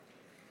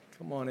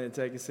Come on in and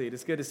take a seat.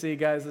 It's good to see you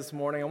guys this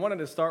morning. I wanted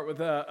to start with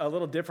a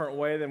little different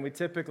way than we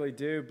typically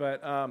do,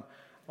 but I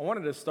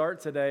wanted to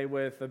start today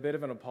with a bit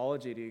of an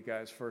apology to you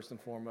guys first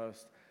and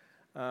foremost.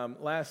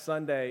 Last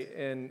Sunday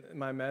in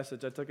my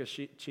message, I took a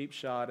cheap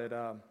shot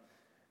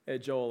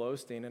at Joel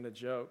Osteen in a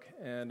joke,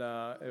 and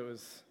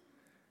it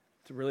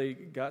really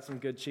got some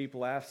good cheap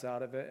laughs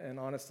out of it. And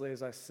honestly,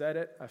 as I said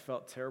it, I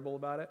felt terrible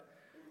about it.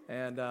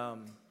 And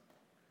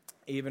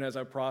even as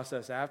I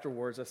processed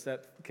afterwards, I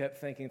kept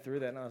thinking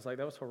through that, and I was like,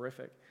 that was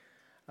horrific.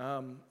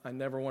 I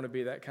never want to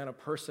be that kind of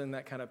person,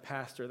 that kind of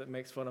pastor that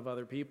makes fun of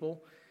other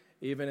people,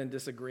 even in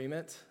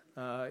disagreement,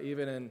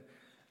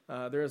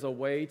 there is a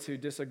way to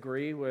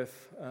disagree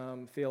with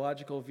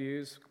theological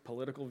views,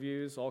 political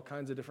views, all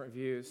kinds of different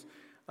views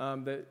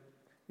that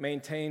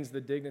maintains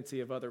the dignity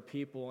of other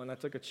people. And I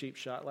took a cheap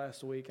shot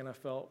last week, and I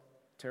felt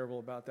terrible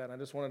about that. And I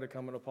just wanted to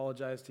come and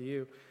apologize to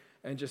you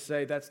and just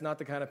say that's not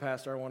the kind of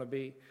pastor I want to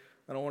be.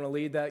 I don't want to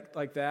lead that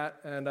like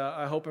that, and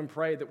I hope and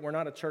pray that we're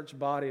not a church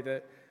body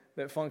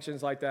that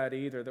functions like that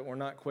either, that we're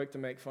not quick to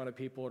make fun of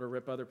people or to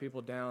rip other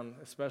people down,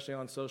 especially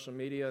on social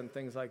media and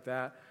things like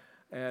that.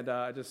 And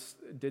I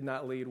just did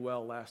not lead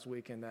well last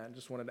week in that, and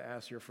just wanted to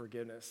ask your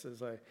forgiveness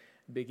as I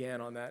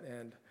began on that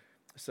end.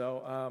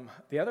 So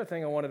the other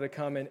thing I wanted to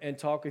come and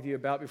talk with you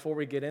about before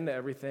we get into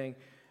everything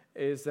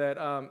is that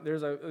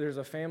there's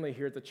a family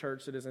here at the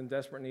church that is in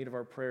desperate need of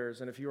our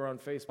prayers. And if you were on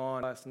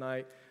Facebook last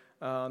night,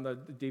 on the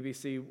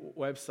DBC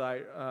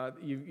website,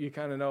 you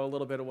kind of know a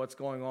little bit of what's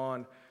going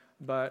on,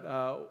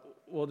 but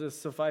we'll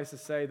just suffice to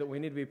say that we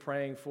need to be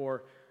praying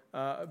for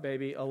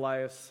baby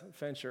Elias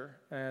Fincher,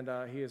 and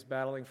he is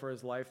battling for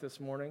his life this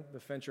morning.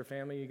 The Fincher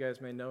family, you guys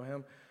may know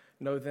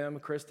them,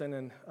 Kristen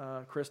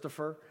and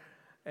Christopher,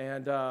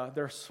 and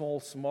their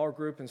whole small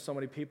group and so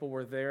many people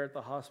were there at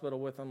the hospital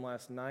with them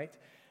last night.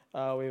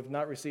 We have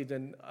not received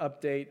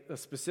a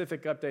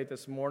specific update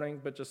this morning,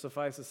 but just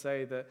suffice to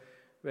say that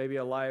baby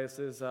Elias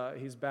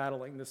he's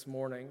battling this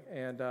morning,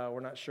 and we're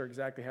not sure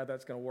exactly how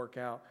that's going to work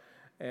out.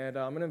 And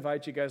I'm going to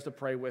invite you guys to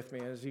pray with me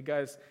as you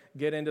guys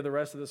get into the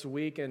rest of this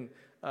week, and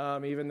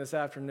even this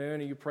afternoon,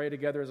 and you pray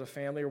together as a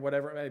family or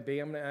whatever it may be.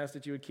 I'm going to ask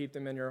that you would keep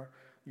them in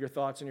your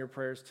thoughts and your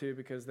prayers too,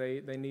 because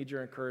they need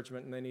your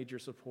encouragement and they need your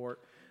support.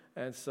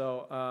 And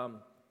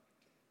so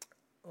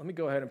let me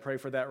go ahead and pray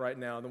for that right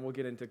now, and then we'll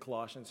get into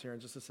Colossians here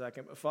in just a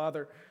second. But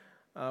Father,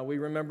 we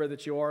remember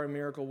that you are a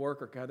miracle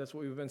worker, God. That's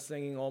what we've been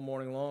singing all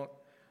morning long.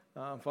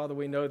 Father,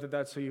 we know that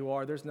that's who you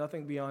are. There's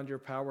nothing beyond your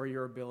power or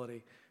your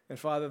ability. And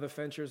Father, the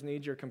Finchers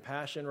need your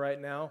compassion right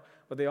now,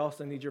 but they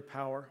also need your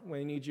power.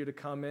 We need you to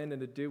come in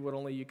and to do what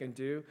only you can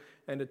do,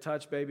 and to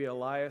touch baby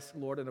Elias,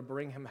 Lord, and to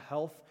bring him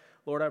health.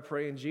 Lord, I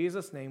pray in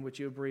Jesus' name, would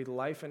you breathe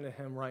life into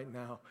him right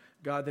now,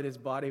 God, that his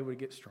body would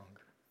get stronger.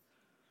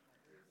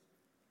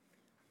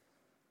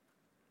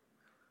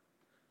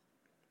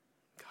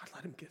 God,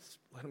 let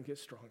him get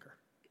stronger.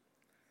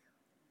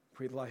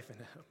 Breathe life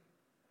into him.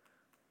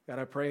 God,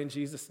 I pray in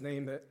Jesus'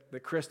 name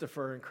that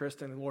Christopher and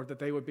Kristen, Lord, that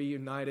they would be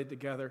united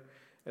together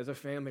as a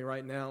family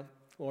right now.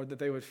 Lord, that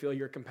they would feel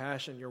your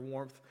compassion, your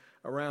warmth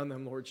around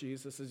them, Lord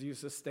Jesus, as you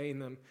sustain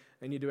them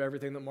and you do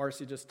everything that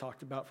Marcy just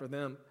talked about for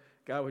them.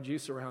 God, would you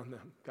surround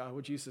them? God,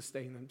 would you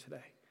sustain them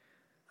today?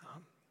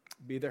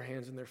 Be their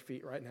hands and their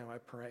feet right now, I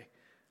pray.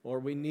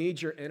 Lord, we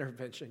need your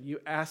intervention. You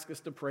ask us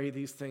to pray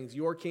these things.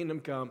 Your kingdom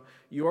come,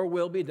 your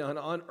will be done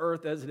on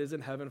earth as it is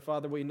in heaven.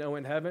 Father, we know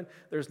in heaven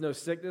there's no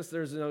sickness,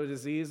 there's no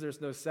disease, there's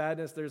no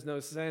sadness, there's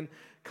no sin.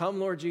 Come,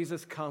 Lord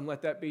Jesus, come.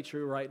 Let that be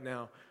true right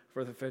now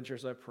for the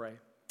Finchers, I pray.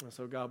 And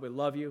so, God, we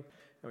love you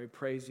and we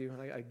praise you.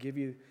 And I give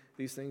you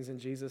these things in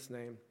Jesus'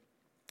 name.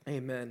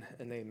 Amen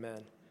and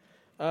amen.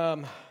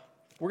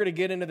 We're going to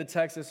get into the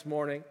text this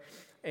morning.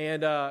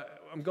 And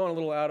I'm going a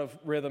little out of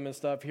rhythm and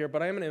stuff here,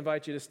 but I'm going to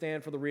invite you to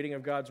stand for the reading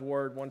of God's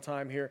word one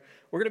time here.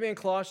 We're going to be in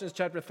Colossians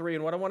chapter 3,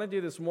 and what I want to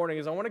do this morning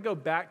is I want to go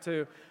back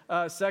to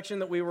a section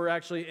that we were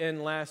actually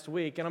in last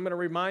week, and I'm going to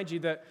remind you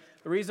that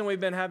the reason we've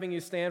been having you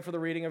stand for the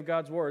reading of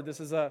God's word, this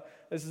is a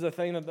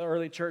thing that the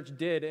early church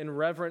did in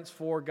reverence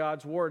for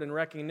God's word and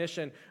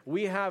recognition.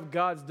 We have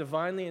God's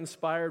divinely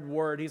inspired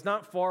word. He's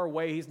not far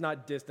away. He's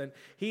not distant.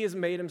 He has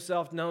made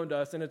himself known to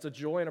us, and it's a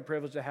joy and a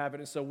privilege to have it.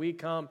 And so we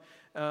come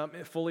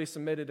fully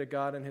submitted to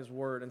God and his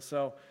word. And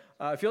so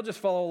if you'll just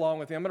follow along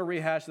with me, I'm going to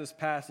rehash this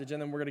passage, and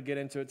then we're going to get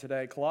into it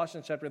today.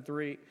 Colossians chapter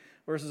 3,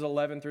 verses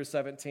 11 through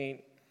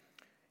 17.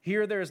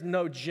 Here there is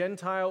no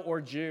Gentile or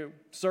Jew,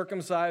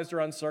 circumcised or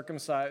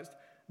uncircumcised,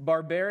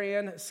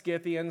 barbarian,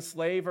 Scythian,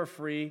 slave or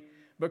free,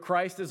 but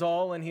Christ is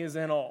all and he is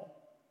in all.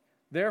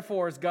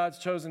 Therefore, as God's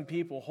chosen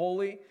people,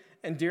 holy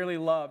and dearly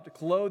loved,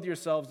 clothe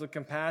yourselves with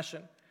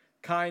compassion,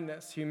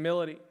 kindness,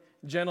 humility,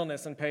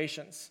 gentleness, and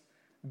patience.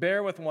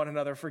 Bear with one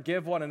another,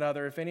 forgive one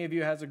another if any of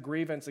you has a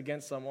grievance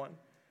against someone.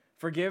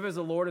 Forgive as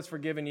the Lord has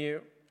forgiven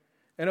you.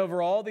 And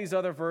over all these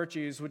other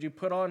virtues, would you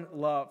put on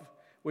love,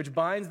 which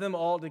binds them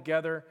all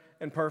together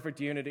in perfect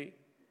unity.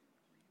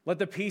 Let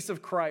the peace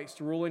of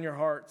Christ rule in your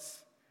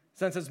hearts,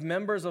 since as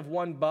members of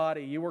one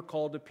body you were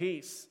called to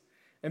peace.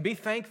 And be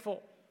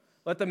thankful.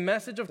 Let the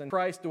message of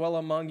Christ dwell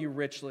among you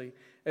richly,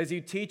 as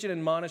you teach and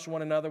admonish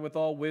one another with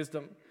all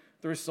wisdom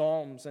through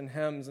psalms and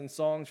hymns and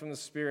songs from the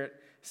Spirit,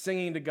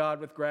 singing to God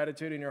with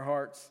gratitude in your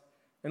hearts.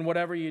 And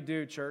whatever you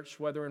do, church,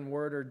 whether in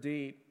word or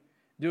deed,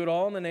 do it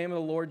all in the name of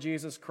the Lord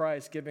Jesus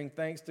Christ, giving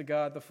thanks to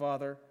God the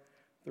Father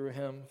through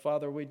him.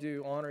 Father, we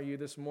do honor you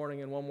this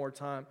morning, and one more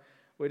time,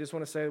 we just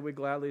want to say that we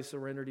gladly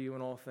surrender to you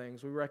in all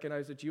things. We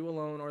recognize that you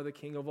alone are the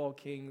King of all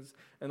kings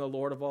and the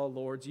Lord of all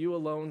lords. You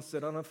alone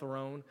sit on a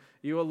throne.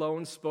 You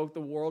alone spoke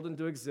the world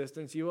into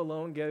existence. You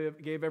alone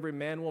gave every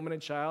man, woman, and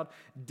child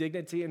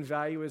dignity and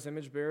value as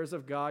image bearers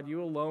of God.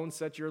 You alone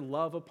set your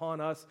love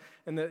upon us,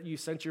 and that you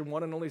sent your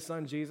one and only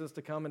Son, Jesus,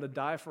 to come and to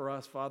die for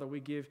us. Father,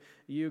 we give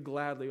you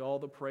gladly all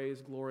the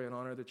praise, glory, and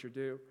honor that you're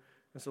due.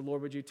 And so,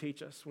 Lord, would you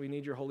teach us? We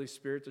need your Holy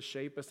Spirit to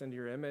shape us into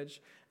your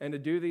image and to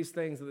do these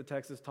things that the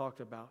text has talked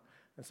about.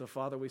 And so,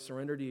 Father, we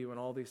surrender to you in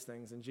all these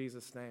things. In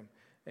Jesus' name,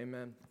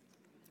 amen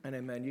and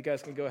amen. You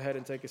guys can go ahead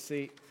and take a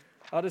seat.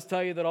 I'll just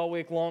tell you that all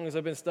week long as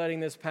I've been studying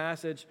this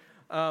passage,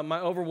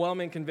 my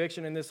overwhelming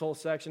conviction in this whole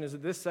section is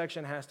that this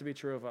section has to be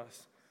true of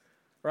us,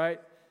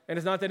 right? And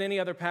it's not that any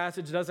other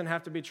passage doesn't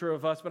have to be true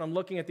of us, but I'm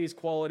looking at these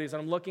qualities,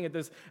 and I'm looking at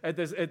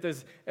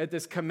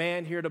this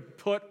command here to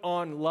put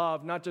on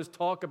love, not just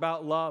talk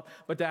about love,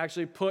 but to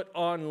actually put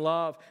on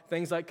love,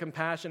 things like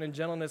compassion and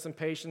gentleness and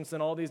patience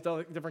and all these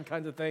different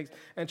kinds of things.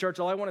 And church,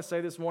 all I want to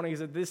say this morning is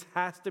that this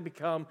has to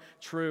become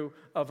true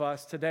of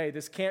us today.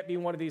 This can't be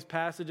one of these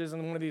passages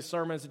and one of these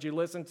sermons that you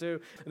listen to,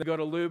 and then go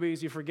to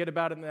Luby's, you forget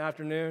about it in the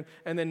afternoon,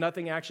 and then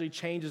nothing actually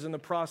changes in the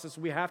process.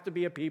 We have to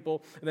be a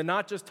people that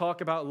not just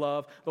talk about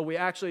love, but we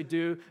actually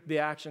do the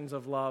actions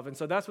of love. And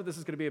so that's what this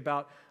is going to be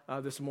about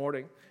this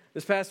morning.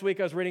 This past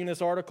week I was reading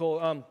this article.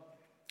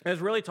 I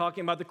was really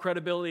talking about the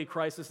credibility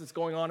crisis that's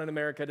going on in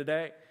America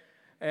today.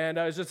 And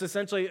I was just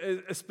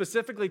essentially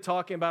specifically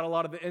talking about a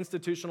lot of the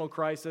institutional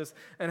crisis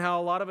and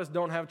how a lot of us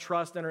don't have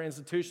trust in our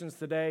institutions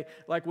today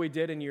like we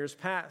did in years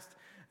past.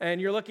 And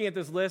you're looking at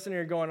this list and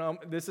you're going,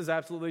 this is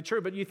absolutely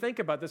true. But you think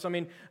about this. I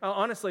mean,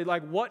 honestly,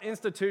 like what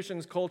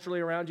institutions culturally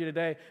around you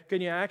today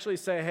can you actually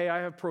say, hey, I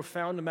have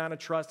profound amount of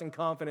trust and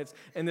confidence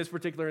in this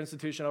particular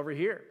institution over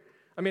here?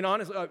 I mean,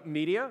 honestly,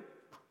 media?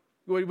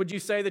 Would you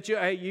say that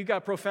you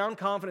got profound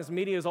confidence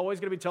media is always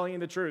going to be telling you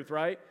the truth,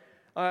 right?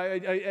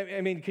 I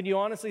mean, can you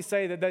honestly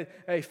say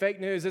that fake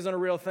news isn't a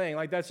real thing?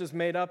 Like that's just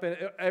made up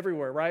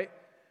everywhere, right?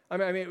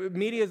 I mean,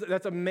 media,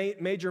 that's a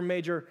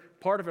major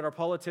part of it. Our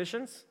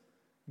politicians,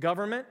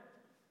 government,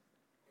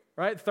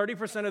 right?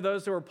 30% of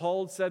those who were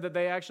polled said that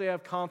they actually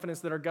have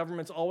confidence that our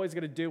government's always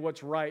going to do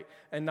what's right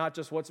and not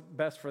just what's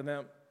best for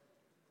them,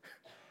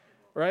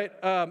 right?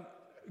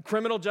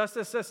 Criminal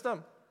justice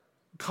system,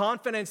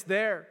 confidence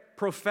there,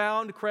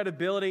 profound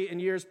credibility in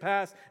years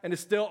past, and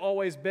it's still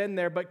always been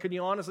there. But can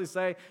you honestly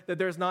say that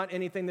there's not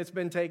anything that's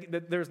been taken,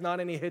 that there's not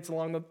any hits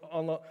along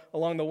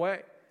the way?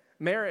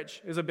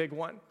 Marriage is a big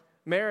one.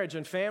 Marriage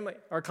and family,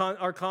 our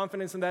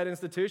confidence in that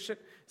institution.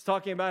 It's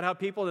talking about how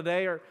people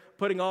today are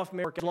putting off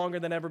marriage longer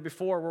than ever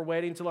before. We're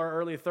waiting till our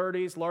early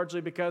 30s, largely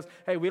because,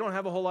 hey, we don't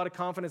have a whole lot of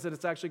confidence that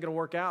it's actually going to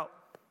work out.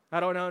 I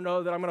don't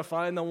know that I'm going to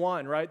find the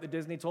one, right, that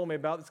Disney told me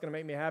about that's going to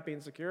make me happy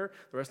and secure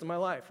the rest of my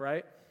life,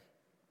 right?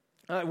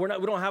 We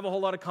don't have a whole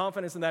lot of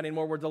confidence in that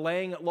anymore. We're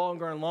delaying it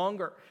longer and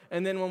longer.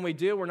 And then when we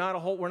do, we're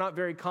not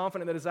very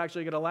confident that it's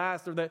actually going to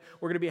last or that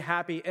we're going to be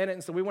happy in it.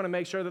 And so we want to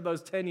make sure that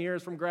those 10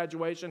 years from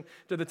graduation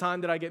to the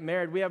time that I get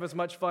married, we have as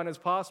much fun as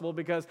possible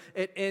because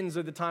it ends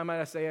at the time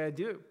I say I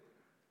do.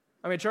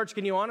 I mean, church,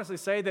 can you honestly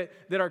say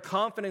that our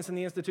confidence in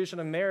the institution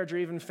of marriage or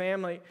even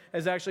family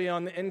is actually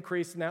on the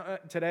increase now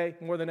today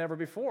more than ever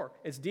before?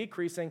 It's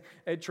decreasing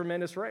at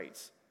tremendous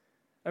rates.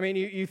 I mean,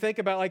 you think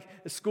about like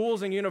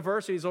schools and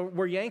universities,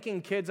 we're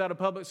yanking kids out of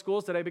public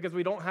schools today because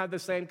we don't have the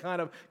same kind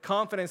of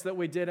confidence that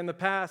we did in the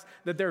past,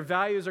 that their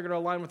values are going to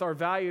align with our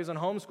values, and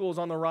homeschool's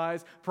on the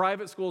rise,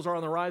 private schools are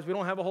on the rise. We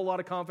don't have a whole lot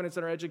of confidence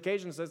in our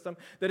education system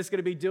that it's going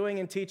to be doing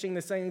and teaching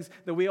the things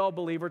that we all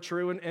believe are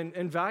true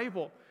and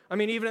valuable. I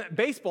mean, even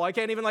baseball, I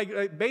can't even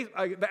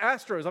the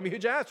Astros. I'm a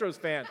huge Astros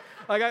fan.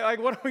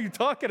 What are you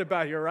talking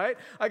about here, right?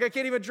 I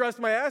can't even trust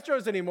my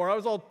Astros anymore. I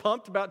was all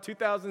pumped about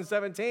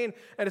 2017,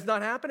 and it's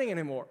not happening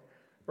anymore,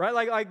 right?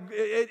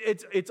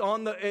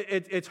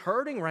 It's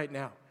hurting right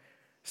now.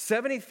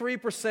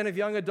 73% of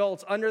young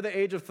adults under the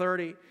age of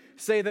 30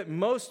 say that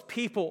most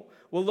people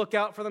will look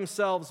out for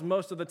themselves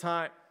most of the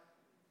time.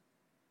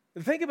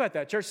 Think about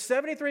that, church.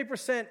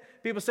 73%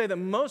 people say that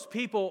most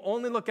people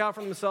only look out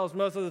for themselves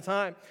most of the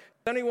time.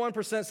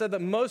 71% said that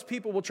most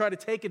people will try to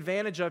take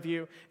advantage of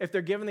you if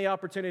they're given the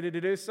opportunity to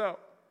do so.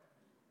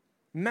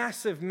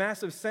 Massive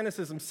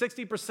cynicism.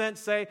 60%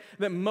 say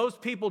that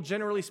most people,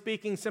 generally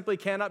speaking, simply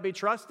cannot be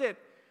trusted.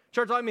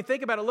 Church, I mean,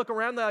 think about it. Look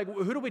around,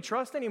 who do we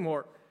trust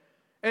anymore?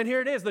 And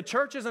here it is. The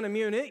church isn't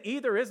immune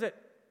either, is it?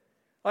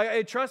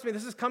 Trust me,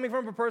 this is coming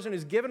from a person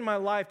who's given my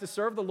life to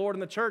serve the Lord in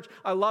the church.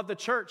 I love the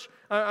church.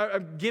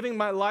 I'm giving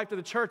my life to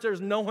the church.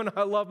 There's no one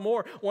I love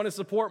more, want to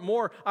support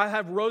more. I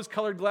have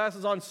rose-colored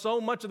glasses on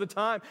so much of the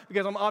time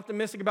because I'm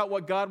optimistic about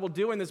what God will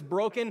do in this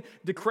broken,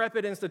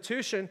 decrepit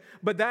institution.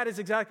 But that is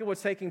exactly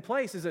what's taking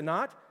place, is it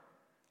not?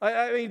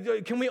 I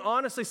mean, can we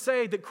honestly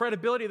say that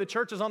credibility of the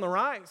church is on the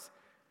rise?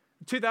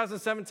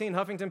 2017,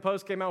 Huffington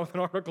Post came out with an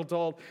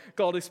article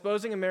called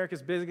Exposing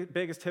America's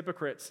Biggest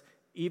Hypocrites,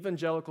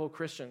 Evangelical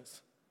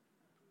Christians.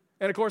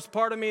 And of course,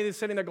 part of me is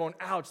sitting there going,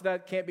 ouch,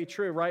 that can't be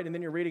true, right? And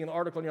then you're reading an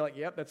article and you're like,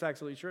 yep, that's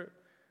actually true.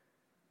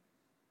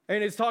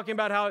 And it's talking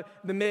about how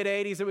the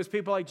mid-'80s, it was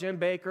people like Jim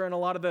Bakker and a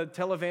lot of the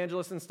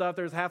televangelists and stuff.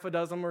 There's half a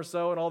dozen or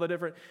so, and all the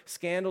different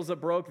scandals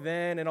that broke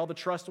then and all the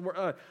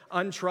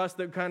untrust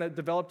that kind of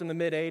developed in the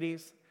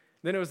mid-'80s.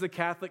 Then it was the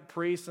Catholic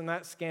priests and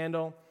that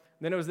scandal.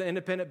 Then it was the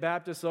Independent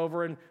Baptists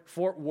over in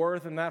Fort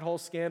Worth and that whole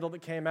scandal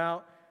that came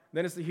out.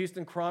 Then it's the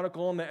Houston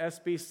Chronicle and the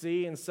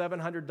SBC and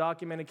 700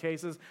 documented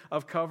cases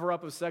of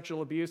cover-up of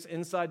sexual abuse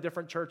inside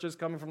different churches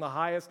coming from the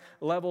highest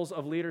levels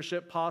of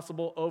leadership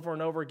possible over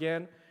and over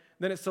again.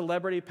 Then it's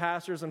celebrity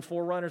pastors and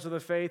forerunners of the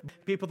faith,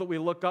 people that we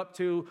look up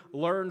to,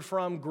 learned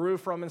from, grew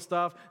from and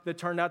stuff that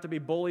turned out to be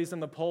bullies in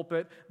the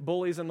pulpit,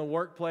 bullies in the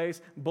workplace,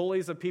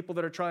 bullies of people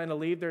that are trying to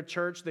leave their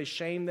church. They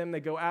shame them. They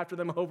go after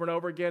them over and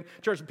over again.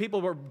 Church,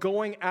 people are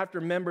going after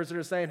members that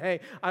are saying, hey,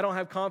 I don't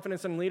have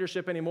confidence in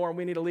leadership anymore and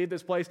we need to leave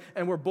this place.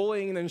 And we're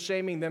bullying and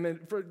shaming them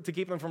to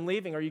keep them from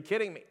leaving. Are you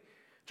kidding me?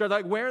 Church,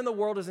 like where in the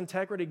world is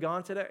integrity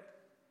gone today?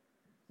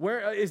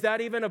 Where is that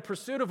even a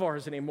pursuit of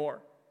ours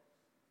anymore?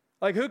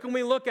 Like who can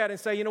we look at and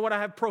say, you know what,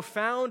 I have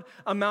profound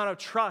amount of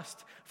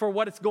trust for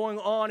what is going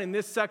on in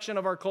this section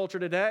of our culture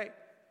today?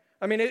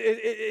 I mean,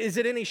 is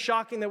it any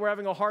shocking that we're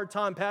having a hard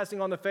time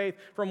passing on the faith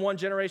from one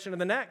generation to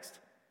the next?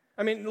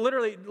 I mean,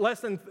 literally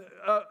less than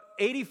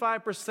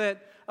 85%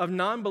 of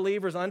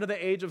non-believers under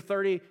the age of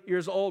 30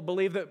 years old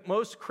believe that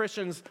most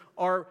Christians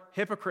are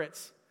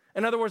hypocrites.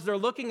 In other words, they're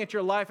looking at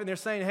your life and they're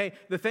saying, hey,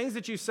 the things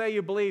that you say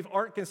you believe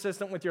aren't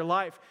consistent with your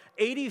life.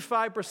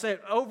 85%,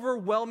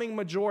 overwhelming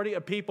majority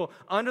of people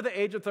under the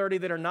age of 30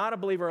 that are not a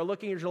believer are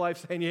looking at your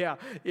life saying, yeah,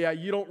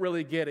 you don't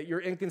really get it.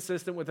 You're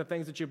inconsistent with the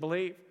things that you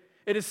believe.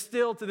 It is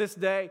still, to this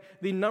day,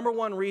 the number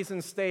one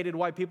reason stated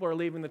why people are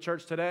leaving the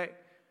church today.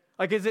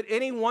 Like, is it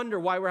any wonder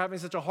why we're having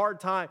such a hard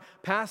time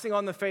passing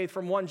on the faith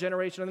from one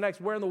generation to the next?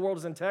 Where in the world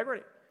is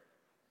integrity?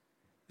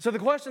 So the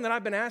question that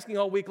I've been asking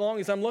all week long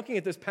is I'm looking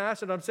at this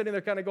passage, I'm sitting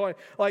there kind of going,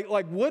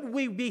 like would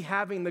we be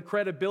having the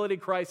credibility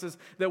crisis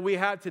that we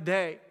have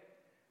today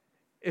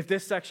if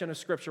this section of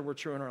Scripture were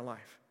true in our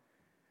life?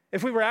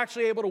 If we were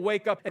actually able to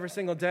wake up every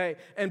single day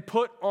and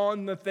put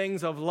on the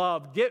things of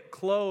love, get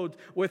clothed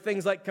with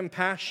things like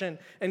compassion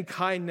and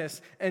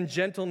kindness and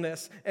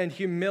gentleness and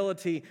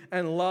humility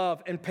and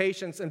love and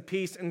patience and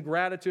peace and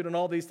gratitude and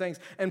all these things,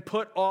 and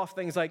put off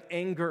things like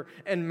anger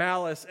and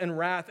malice and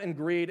wrath and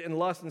greed and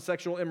lust and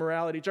sexual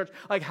immorality. Church,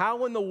 like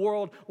how in the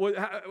world,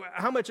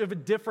 how much of a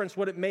difference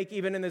would it make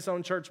even in this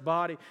own church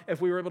body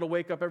if we were able to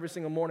wake up every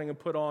single morning and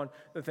put on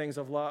the things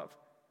of love?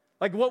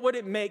 Like what would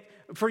it make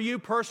for you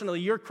personally,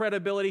 your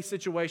credibility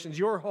situations,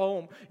 your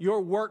home, your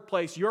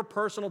workplace, your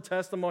personal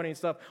testimony and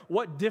stuff?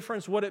 What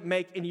difference would it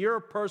make in your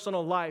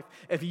personal life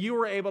if you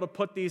were able to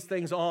put these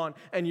things on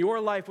and your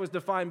life was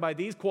defined by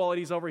these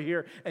qualities over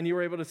here and you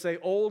were able to say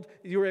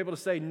you were able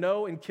to say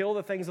no and kill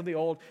the things of the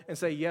old and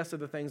say yes to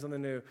the things of the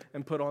new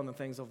and put on the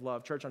things of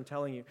love? Church, I'm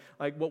telling you,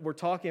 like what we're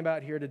talking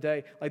about here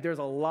today, like there's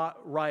a lot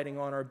riding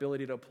on our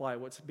ability to apply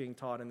what's being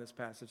taught in this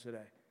passage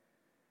today.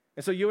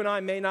 And so you and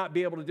I may not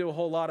be able to do a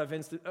whole lot of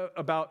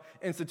about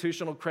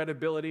institutional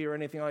credibility or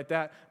anything like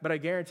that, but I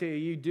guarantee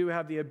you do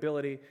have the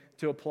ability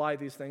to apply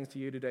these things to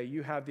you today.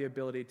 You have the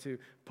ability to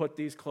put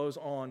these clothes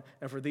on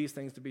and for these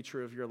things to be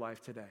true of your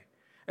life today.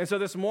 And so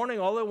this morning,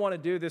 all I want to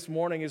do this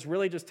morning is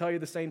really just tell you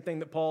the same thing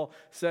that Paul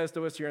says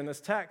to us here in this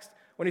text.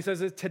 When he says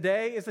that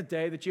today is a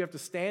day that you have to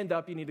stand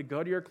up, you need to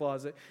go to your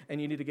closet,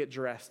 and you need to get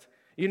dressed.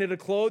 You need to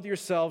clothe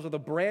yourselves with a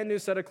brand new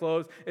set of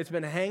clothes. It's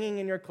been hanging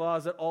in your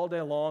closet all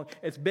day long.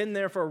 It's been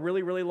there for a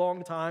really, really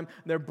long time.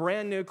 They're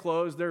brand new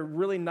clothes. They're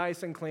really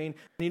nice and clean.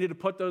 You need to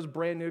put those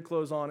brand new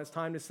clothes on. It's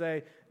time to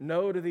say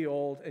no to the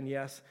old and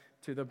yes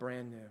to the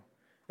brand new.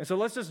 And so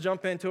let's just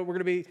jump into it. We're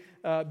going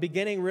to be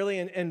beginning really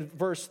in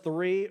verse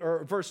 3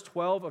 or verse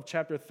 12 of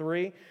chapter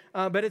 3.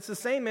 But it's the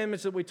same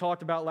image that we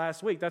talked about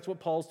last week. That's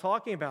what Paul's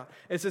talking about.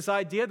 It's this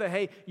idea that,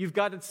 hey, you've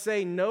got to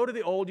say no to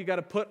the old. You've got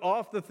to put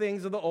off the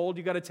things of the old.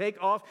 You've got to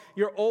take off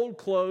your old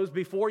clothes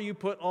before you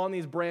put on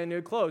these brand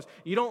new clothes.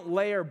 You don't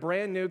layer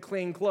brand new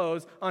clean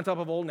clothes on top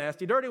of old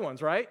nasty dirty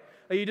ones, right?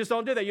 You just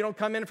don't do that. You don't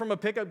come in from a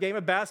pickup game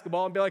of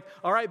basketball and be like,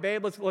 all right,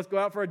 babe, let's go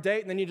out for a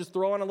date, and then you just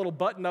throw on a little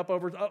button up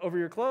over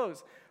your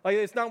clothes. Like,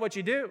 it's not what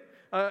you do.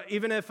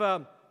 Even if,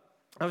 I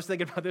was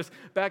thinking about this,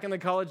 back in the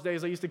college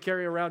days, I used to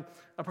carry around,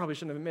 I probably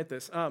shouldn't admit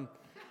this, I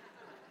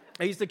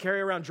used to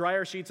carry around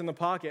dryer sheets in the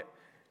pocket,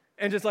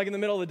 and just like in the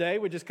middle of the day,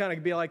 we'd just kind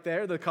of be like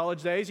there, the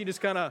college days, you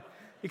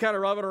kind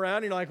of rub it around,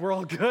 and you're like, we're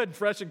all good,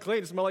 fresh and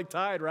clean, smell like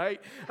Tide, right?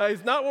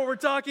 It's not what we're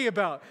talking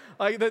about.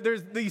 Like,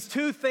 there's these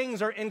two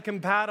things are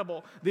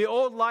incompatible. The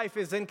old life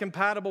is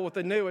incompatible with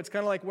the new. It's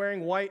kind of like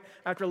wearing white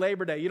after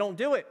Labor Day. You don't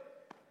do it.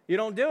 You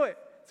don't do it.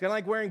 It's kind of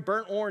like wearing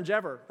burnt orange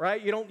ever, right?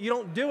 You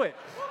don't do it.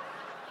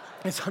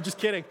 And so I'm just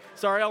kidding.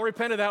 Sorry, I'll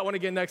repent of that one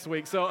again next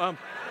week. So,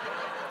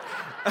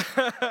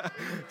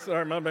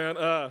 sorry, my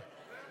bad.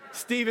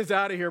 Steve is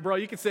out of here, bro.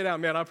 You can sit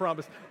down, man, I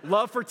promise.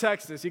 Love for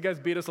Texas. You guys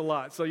beat us a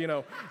lot, so you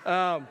know.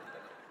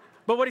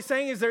 But what he's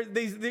saying is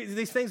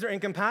these things are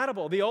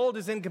incompatible. The old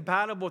is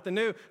incompatible with the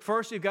new.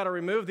 First, you've got to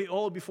remove the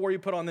old before you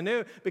put on the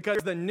new,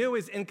 because the new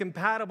is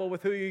incompatible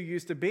with who you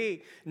used to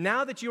be.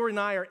 Now that you and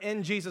I are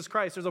in Jesus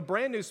Christ, there's a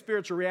brand new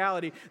spiritual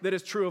reality that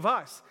is true of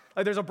us.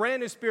 Like there's a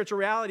brand new spiritual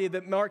reality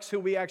that marks who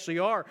we actually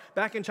are.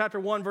 Back in chapter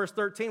 1, verse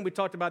 13, we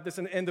talked about this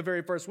in the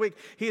very first week.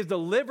 He has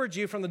delivered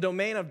you from the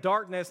domain of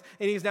darkness,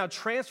 and he's now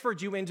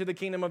transferred you into the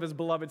kingdom of his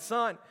beloved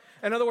Son.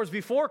 In other words,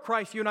 before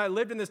Christ, you and I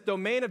lived in this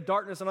domain of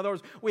darkness. In other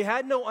words, we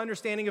had no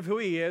understanding of who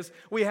he is.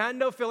 We had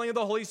no filling of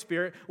the Holy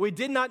Spirit. We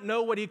did not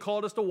know what he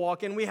called us to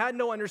walk in. We had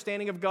no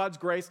understanding of God's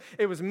grace.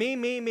 It was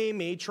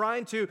me,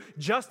 trying to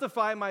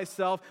justify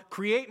myself,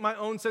 create my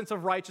own sense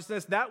of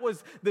righteousness. That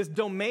was this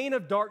domain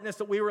of darkness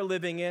that we were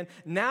living in.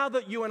 Now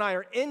that you and I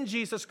are in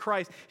Jesus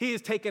Christ, he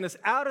has taken us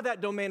out of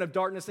that domain of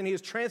darkness, and he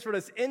has transferred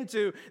us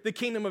into the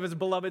kingdom of his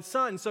beloved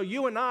Son. So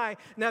you and I,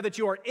 now that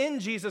you are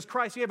in Jesus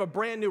Christ, you have a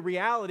brand new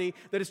reality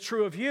that is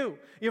true of you.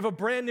 You have a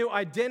brand new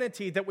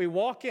identity that we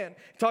walk in.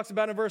 He talks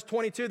about in verse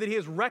 22 that he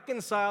has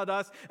reconciled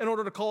us in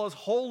order to call us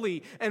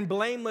holy and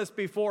blameless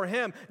before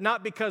him,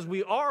 not because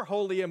we are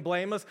holy and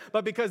blameless,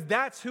 but because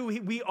that's who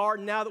we are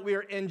now that we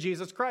are in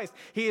Jesus Christ.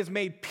 He has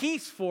made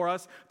peace for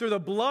us through the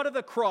blood of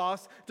the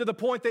cross, to the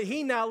point that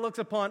he now looks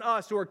upon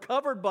us who are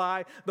covered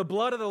by the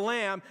blood of the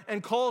Lamb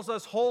and calls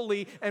us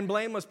holy and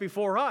blameless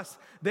before us.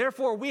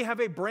 Therefore, we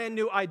have a brand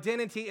new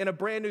identity and a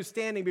brand new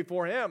standing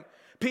before him.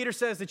 Peter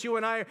says that you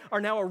and I are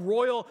now a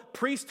royal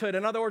priesthood.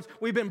 In other words,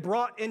 we've been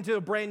brought into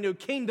a brand new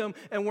kingdom,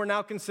 and we're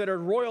now considered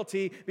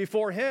royalty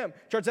before him.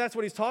 Church, that's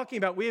what he's talking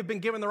about. We have been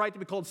given the right to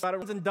be called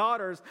sons and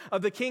daughters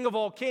of the King of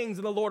all kings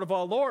and the Lord of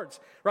all lords.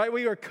 Right?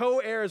 We are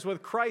co-heirs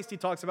with Christ, he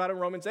talks about in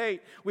Romans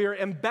 8. We are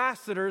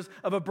ambassadors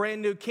of a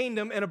brand new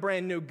kingdom and a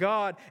brand new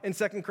God in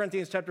 2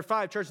 Corinthians chapter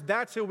 5. Church,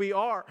 that's who we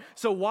are.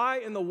 So why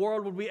in the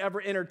world would we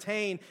ever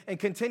entertain and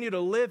continue to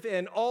live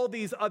in all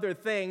these other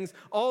things,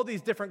 all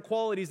these different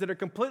qualities that are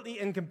completely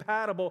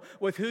incompatible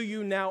with who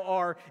you now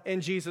are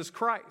in Jesus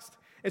Christ?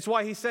 It's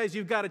why he says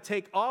you've got to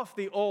take off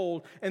the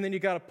old, and then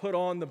you've got to put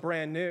on the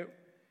brand new.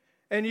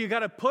 And you got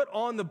to put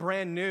on the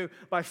brand new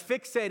by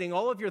fixating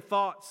all of your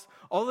thoughts,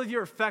 all of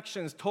your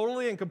affections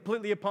totally and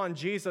completely upon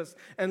Jesus,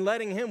 and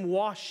letting him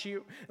wash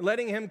you,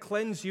 letting him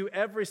cleanse you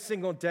every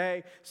single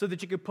day, so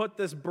that you can put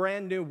this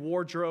brand new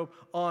wardrobe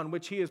on,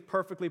 which he has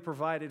perfectly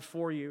provided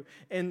for you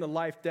in the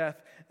life,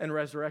 death, and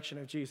resurrection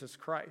of Jesus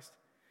Christ.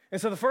 And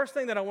so the first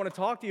thing that I want to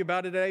talk to you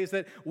about today is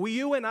that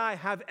you and I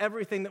have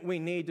everything that we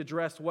need to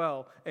dress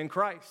well in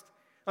Christ.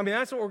 I mean,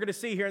 that's what we're going to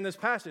see here in this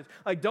passage.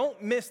 Like,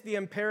 don't miss the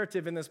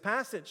imperative in this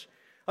passage.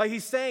 Like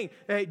he's saying,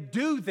 hey,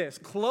 do this.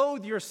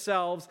 Clothe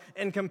yourselves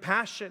in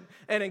compassion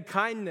and in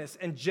kindness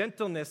and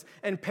gentleness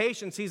and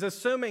patience. He's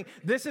assuming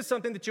this is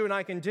something that you and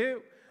I can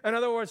do. In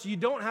other words, you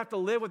don't have to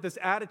live with this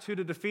attitude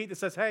of defeat that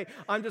says, hey,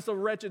 I'm just a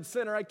wretched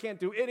sinner. I can't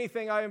do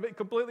anything. I am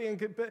completely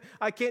incompetent.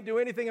 I can't do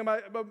anything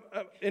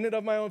in it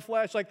of my own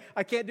flesh. Like,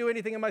 I can't do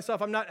anything in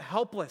myself. I'm not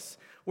helpless.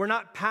 We're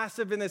not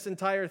passive in this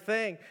entire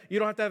thing. You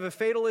don't have to have a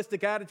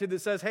fatalistic attitude that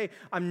says, hey,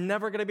 I'm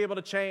never going to be able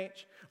to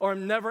change, or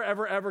I'm never,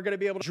 ever going to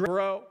be able to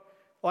grow.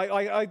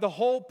 Like the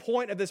whole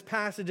point of this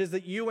passage is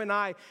that you and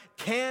I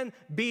can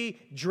be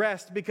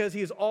dressed because he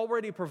has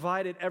already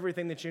provided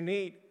everything that you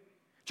need.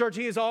 Church,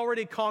 he has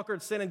already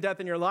conquered sin and death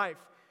in your life.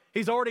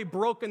 He's already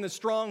broken the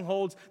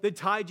strongholds that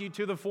tied you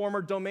to the former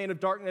domain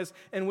of darkness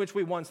in which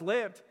we once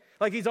lived.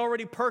 Like he's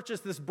already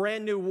purchased this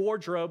brand new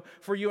wardrobe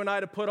for you and I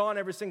to put on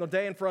every single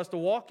day and for us to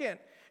walk in.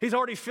 He's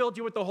already filled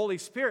you with the Holy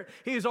Spirit.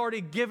 He's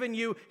already given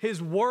you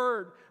his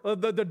word,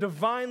 the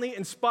divinely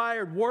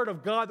inspired word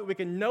of God that we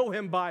can know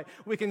him by.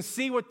 We can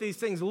see what these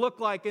things look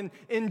like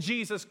in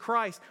Jesus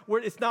Christ,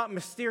 where it's not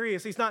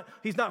mysterious. He's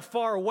not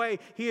far away.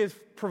 He has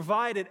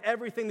provided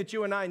everything that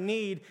you and I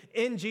need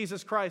in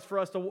Jesus Christ for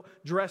us to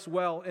dress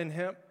well in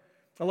him.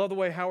 I love the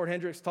way Howard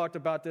Hendricks talked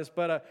about this,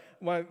 but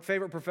my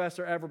favorite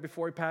professor ever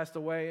before he passed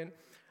away, and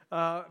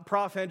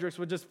Prof. Hendricks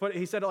would just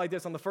he said it like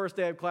this on the first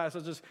day of class. I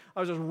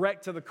was just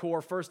wrecked to the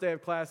core, first day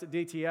of class at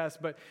DTS,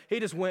 but he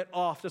just went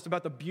off just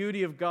about the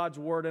beauty of God's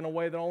word in a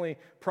way that only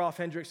Prof.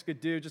 Hendricks could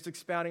do, just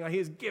expounding on, he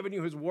has given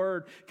you his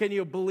word. Can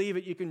you believe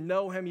it? You can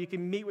know him. You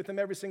can meet with him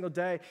every single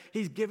day.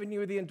 He's given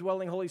you the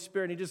indwelling Holy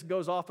Spirit, and he just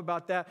goes off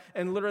about that,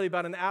 and literally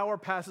about an hour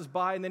passes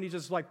by, and then he's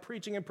just like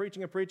preaching and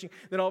preaching and preaching.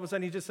 Then all of a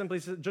sudden, he just simply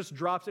just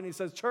drops it, and he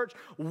says, church,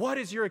 what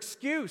is your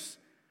excuse?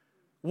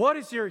 What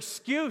is your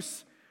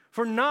excuse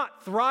for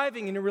not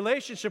thriving in a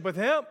relationship with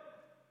him?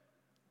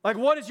 Like,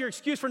 what is your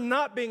excuse for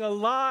not being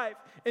alive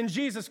in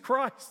Jesus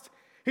Christ?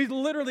 He's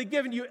literally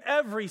given you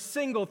every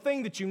single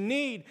thing that you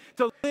need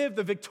to live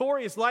the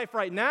victorious life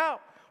right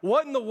now.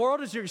 What in the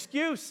world is your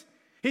excuse?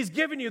 He's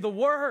given you the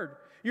word.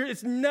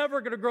 It's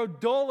never going to grow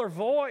dull or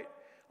void.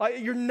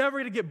 You're never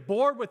going to get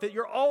bored with it.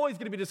 You're always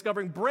going to be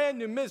discovering brand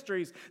new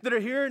mysteries that are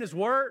here in his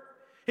word.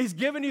 He's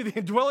given you the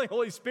indwelling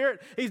Holy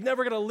Spirit. He's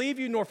never going to leave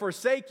you nor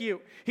forsake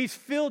you. He's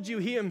filled you.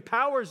 He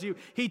empowers you.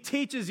 He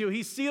teaches you.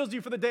 He seals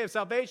you for the day of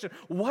salvation.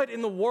 What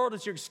in the world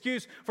is your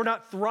excuse for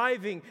not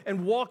thriving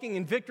and walking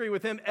in victory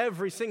with Him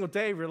every single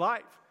day of your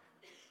life?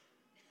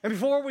 And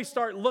before we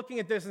start looking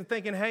at this and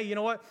thinking, hey, you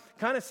know what?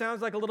 Kind of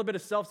sounds like a little bit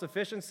of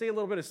self-sufficiency, a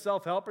little bit of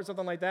self-help or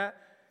something like that.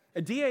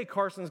 D.A.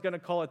 Carson is going to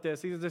call it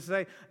this. He's going to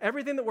say,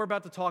 everything that we're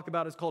about to talk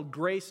about is called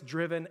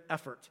grace-driven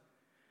effort.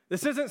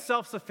 This isn't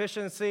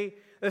self-sufficiency.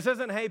 This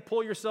isn't, hey,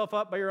 pull yourself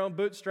up by your own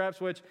bootstraps,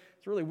 which is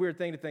a really weird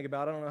thing to think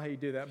about. I don't know how you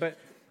do that. But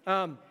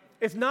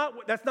that's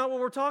not what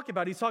we're talking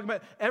about. He's talking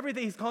about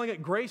everything. He's calling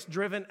it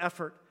grace-driven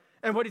effort.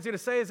 And what he's going to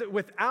say is that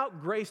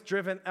without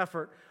grace-driven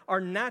effort, our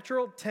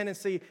natural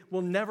tendency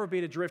will never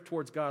be to drift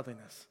towards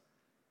godliness.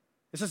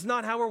 This is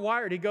not how we're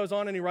wired. He goes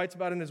on and he writes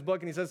about it in his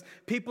book, and he says,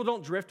 people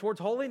don't drift towards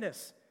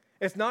holiness.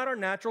 It's not our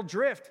natural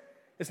drift.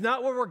 It's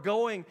not where we're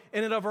going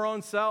in and of our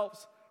own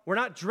selves. We're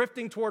not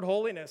drifting toward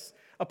holiness.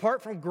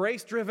 Apart from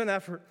grace-driven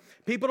effort,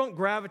 people don't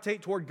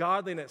gravitate toward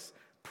godliness,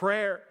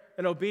 prayer,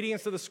 and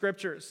obedience to the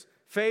Scriptures,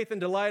 faith and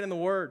delight in the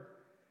Word.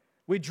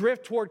 We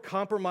drift toward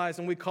compromise,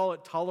 and we call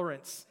it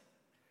tolerance.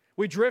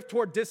 We drift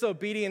toward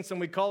disobedience,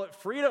 and we call it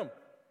freedom.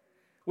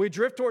 We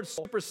drift toward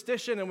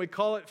superstition, and we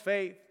call it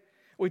faith.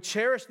 We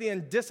cherish the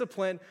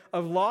indiscipline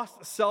of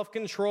lost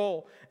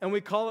self-control, and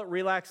we call it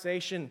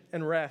relaxation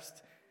and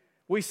rest.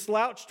 We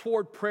slouch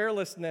toward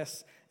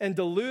prayerlessness and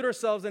delude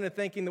ourselves into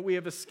thinking that we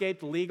have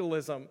escaped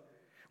legalism.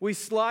 We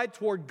slide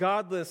toward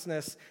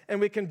godlessness, and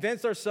we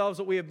convince ourselves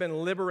that we have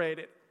been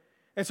liberated.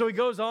 And so he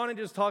goes on and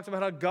just talks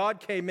about how God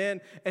came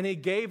in and He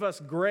gave us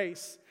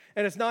grace.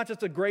 And it's not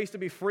just a grace to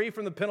be free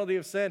from the penalty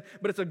of sin,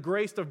 but it's a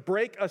grace to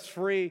break us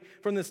free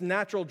from this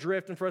natural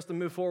drift and for us to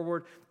move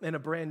forward in a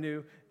brand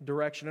new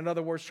direction. In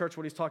other words, church,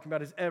 what he's talking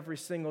about is every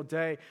single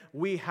day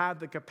we have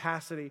the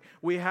capacity,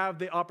 we have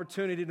the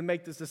opportunity to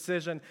make this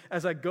decision.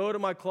 As I go to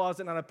my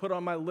closet and I put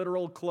on my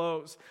literal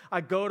clothes, I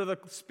go to the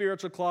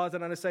spiritual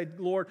closet and I say,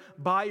 Lord,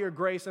 by your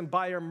grace and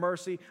by your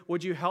mercy,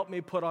 would you help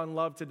me put on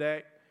love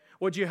today?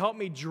 Would you help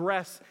me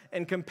dress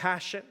in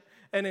compassion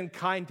and in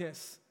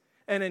kindness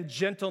and in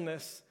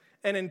gentleness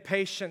and in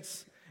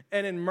patience,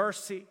 and in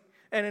mercy,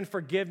 and in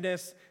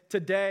forgiveness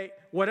today?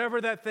 Whatever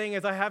that thing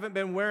is, I haven't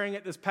been wearing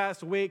it this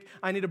past week.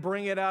 I need to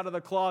bring it out of the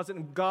closet.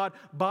 And God,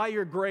 by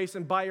your grace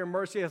and by your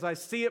mercy, as I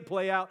see it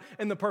play out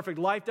in the perfect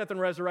life, death, and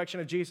resurrection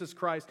of Jesus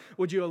Christ,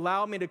 would you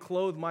allow me to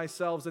clothe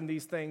myself in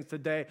these things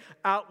today?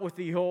 Out with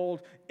the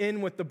old,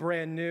 in with the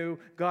brand new.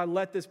 God,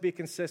 let this be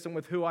consistent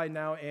with who I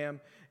now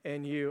am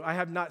in you. I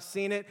have not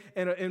seen it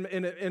in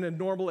a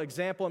normal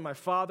example in my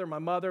father, my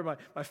mother,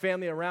 my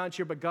family around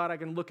here, but God, I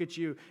can look at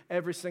you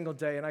every single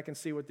day and I can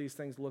see what these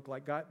things look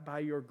like. God, by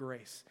your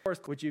grace,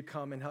 would you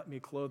come and help me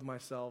clothe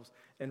myself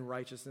in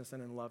righteousness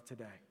and in love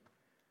today?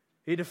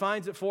 He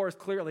defines it for us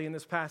clearly in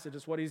this passage.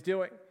 It's what he's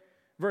doing.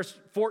 Verse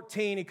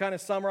 14, he kind of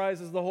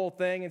summarizes the whole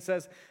thing and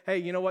says, hey,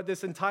 you know what?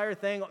 This entire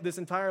thing, this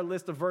entire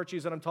list of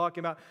virtues that I'm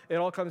talking about, it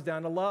all comes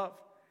down to love.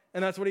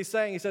 And that's what he's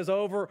saying. He says,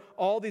 over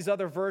all these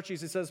other virtues,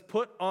 he says,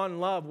 put on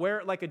love. Wear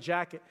it like a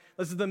jacket.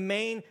 This is the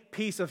main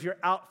piece of your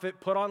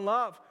outfit. Put on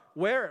love.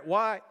 Wear it.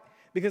 Why?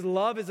 Because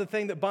love is the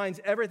thing that binds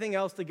everything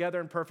else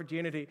together in perfect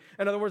unity.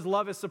 In other words,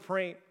 love is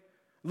supreme.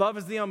 Love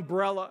is the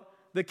umbrella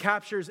that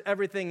captures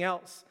everything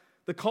else.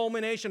 The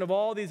culmination of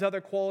all these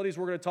other qualities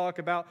we're going to talk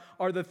about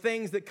are the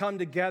things that come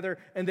together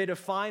and they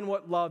define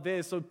what love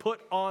is. So put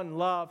on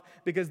love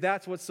because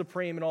that's what's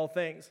supreme in all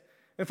things.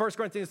 In 1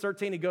 Corinthians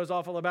 13, he goes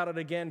off all about it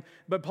again,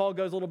 but Paul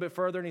goes a little bit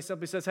further and he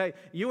simply says, hey,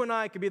 you and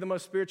I could be the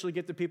most spiritually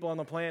gifted people on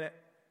the planet.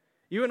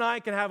 You and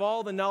I can have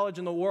all the knowledge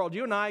in the world.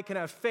 You and I can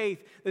have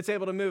faith that's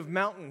able to move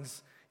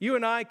mountains. You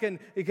and I can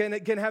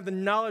have the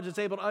knowledge that's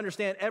able to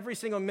understand every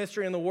single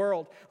mystery in the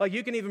world. Like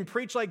you can even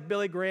preach like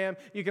Billy Graham.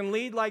 You can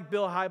lead like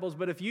Bill Hybels,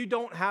 but if you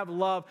don't have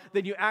love,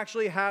 then you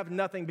actually have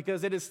nothing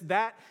because it is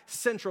that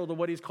central to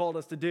what he's called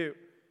us to do.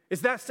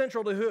 It's that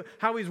central to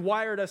how he's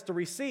wired us to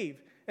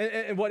receive.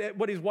 And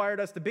what he's wired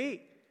us to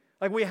be.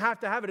 Like we have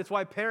to have it. It's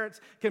why parents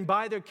can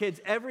buy their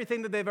kids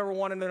everything that they've ever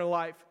wanted in their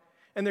life.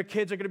 And their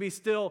kids are going to be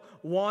still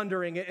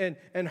wandering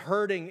and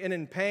hurting and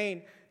in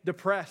pain,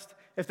 depressed,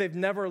 if they've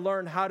never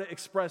learned how to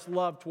express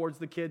love towards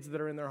the kids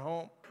that are in their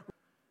home.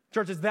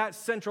 Church is that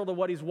central to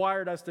what he's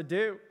wired us to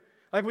do.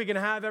 Like we can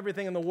have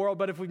everything in the world,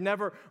 but if we've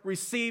never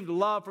received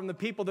love from the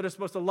people that are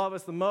supposed to love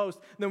us the most,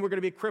 then we're going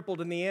to be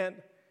crippled in the end.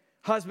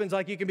 Husbands,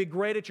 like you can be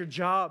great at your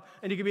job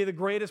and you can be the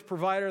greatest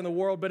provider in the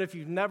world, but if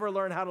you've never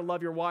learned how to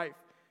love your wife,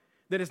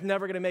 then it's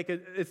never going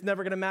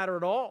to matter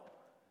at all.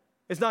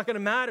 It's not going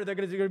to matter. There's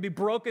going to be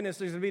brokenness.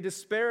 There's going to be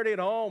disparity at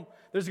home.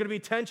 There's going to be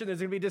tension. There's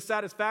going to be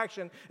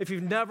dissatisfaction if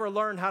you've never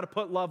learned how to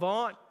put love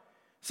on.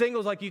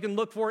 Singles, like you can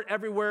look for it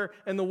everywhere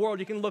in the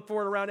world. You can look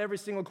for it around every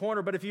single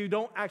corner, but if you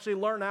don't actually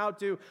learn how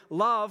to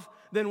love,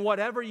 then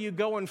whatever you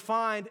go and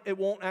find, it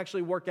won't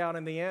actually work out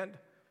in the end.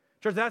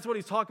 Church, that's what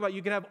he's talking about.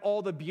 You can have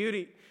all the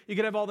beauty. You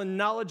can have all the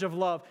knowledge of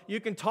love. You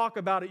can talk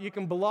about it. You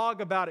can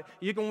blog about it.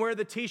 You can wear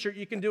the t-shirt.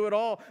 You can do it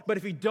all. But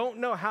if you don't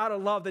know how to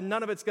love, then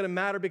none of it's going to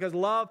matter, because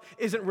love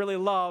isn't really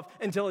love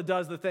until it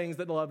does the things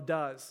that love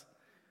does.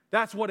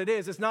 That's what it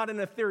is. It's not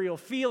an ethereal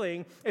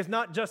feeling. It's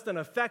not just an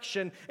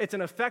affection. It's an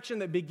affection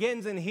that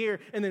begins in here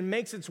and then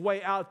makes its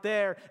way out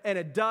there, and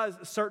it does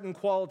certain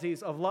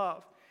qualities of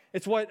love.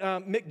 It's what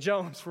Mick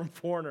Jones from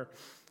Foreigner,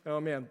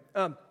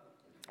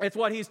 it's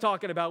what he's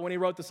talking about when he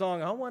wrote the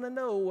song, I Want to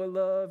Know What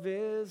Love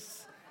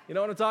Is. You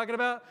know what I'm talking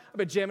about? I've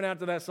been jamming out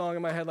to that song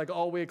in my head like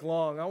all week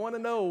long. I want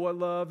to know what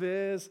love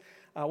is.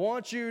 I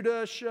want you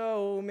to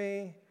show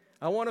me.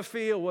 I want to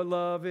feel what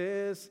love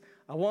is.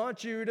 I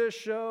want you to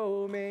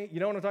show me. You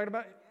know what I'm talking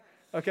about?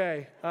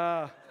 Okay.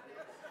 I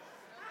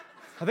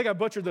think I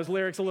butchered those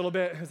lyrics a little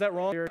bit. Is that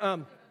wrong? I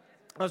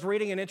was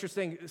reading an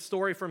interesting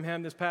story from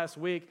him this past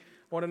week.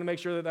 I wanted to make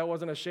sure that that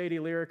wasn't a shady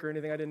lyric or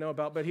anything I didn't know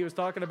about. But he was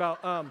talking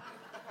about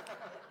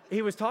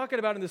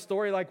in the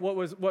story like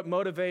what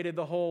motivated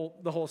the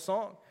whole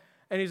song.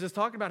 And he's just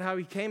talking about how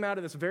he came out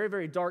of this very,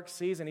 very dark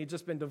season. He'd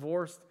just been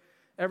divorced.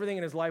 Everything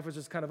in his life was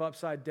just kind of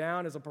upside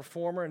down as a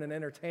performer and an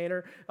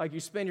entertainer. Like,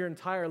 you spend your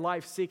entire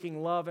life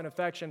seeking love and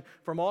affection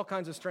from all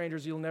kinds of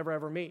strangers you'll never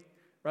ever meet.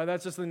 Right?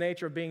 That's just the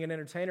nature of being an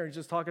entertainer. He's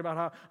just talking about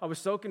how I was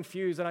so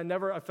confused and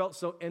I felt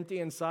so empty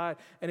inside.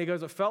 And he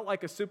goes, it felt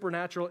like a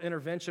supernatural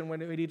intervention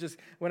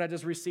when I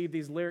just received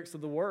these lyrics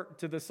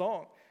to the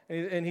song.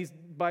 And he's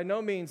by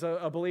no means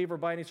a believer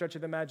by any stretch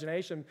of the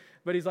imagination,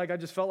 but he's like, I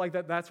just felt like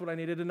that's what I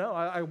needed to know.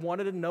 I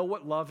wanted to know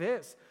what love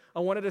is. I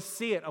wanted to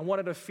see it. I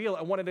wanted to feel it.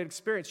 I wanted to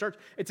experience. Church,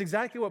 it's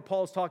exactly what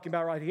Paul's talking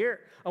about right here.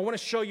 I want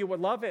to show you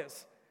what love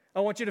is. I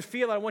want you to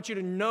feel it. I want you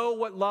to know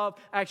what love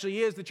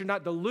actually is, that you're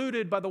not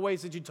deluded by the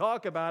ways that you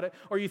talk about it,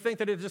 or you think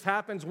that it just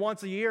happens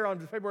once a year on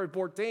February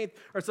 14th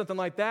or something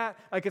like that.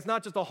 Like, it's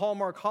not just a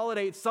Hallmark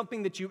holiday. It's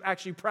something that you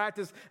actually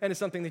practice, and it's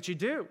something that you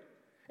do.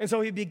 And so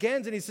he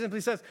begins and he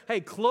simply says, hey,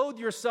 clothe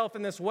yourself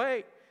in this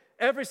way.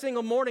 Every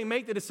single morning,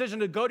 make the decision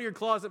to go to your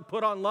closet and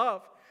put on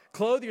love.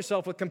 Clothe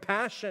yourself with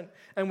compassion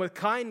and with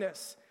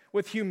kindness,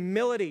 with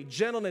humility,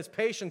 gentleness,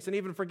 patience, and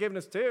even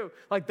forgiveness too.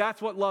 Like,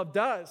 that's what love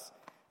does.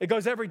 It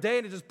goes every day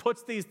and it just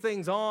puts these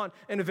things on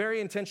in a very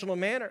intentional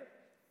manner.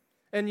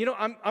 And,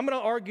 I'm going to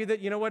argue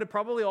that, it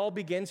probably all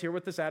begins here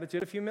with this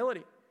attitude of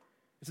humility.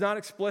 It's not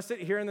explicit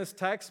here in this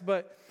text,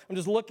 but I'm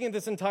just looking at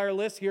this entire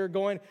list here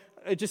going,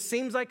 it just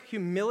seems like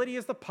humility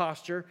is the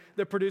posture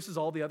that produces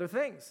all the other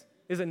things.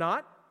 Is it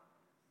not?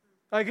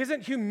 Like,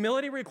 isn't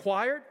humility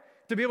required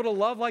to be able to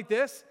love like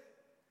this?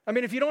 I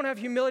mean, if you don't have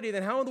humility,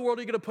 then how in the world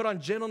are you going to put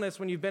on gentleness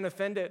when you've been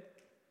offended?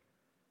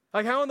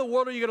 Like, how in the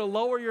world are you going to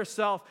lower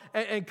yourself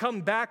and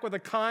come back with a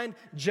kind,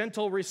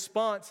 gentle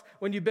response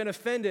when you've been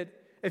offended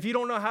if you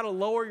don't know how to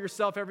lower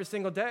yourself every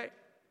single day?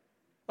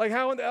 Like,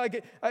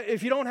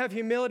 if you don't have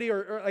humility,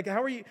 or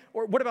how are you,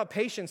 or what about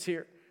patience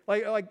here?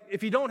 Like,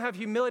 if you don't have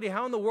humility,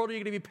 how in the world are you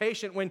going to be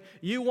patient when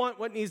you want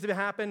what needs to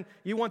happen,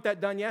 you want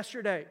that done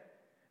yesterday?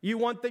 You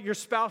want your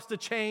spouse to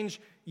change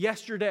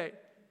yesterday?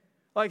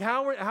 Like,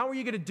 how are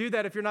you going to do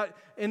that if you're not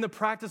in the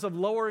practice of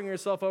lowering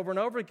yourself over and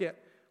over again?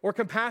 Or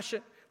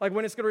compassion, like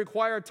when it's going to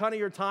require a ton of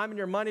your time and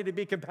your money to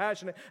be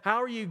compassionate.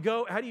 How do you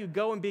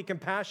go and be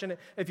compassionate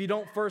if you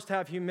don't first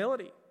have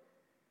humility?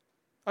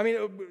 I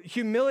mean,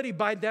 humility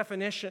by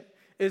definition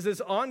is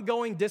this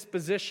ongoing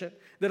disposition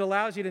that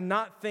allows you to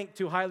not think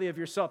too highly of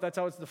yourself. That's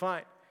how it's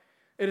defined.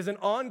 It is an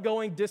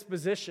ongoing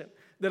disposition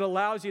that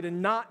allows you to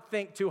not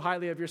think too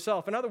highly of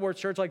yourself. In other words,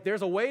 church, like,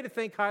 there's a way to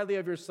think highly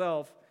of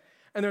yourself,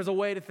 and there's a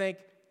way to think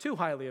too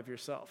highly of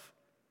yourself.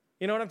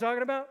 You know what I'm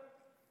talking about?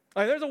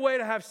 Like, there's a way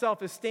to have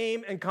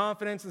self-esteem and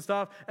confidence and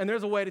stuff, and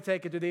there's a way to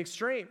take it to the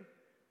extreme.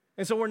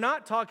 And so we're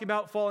not talking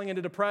about falling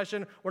into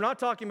depression. We're not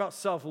talking about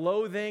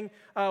self-loathing.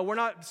 We're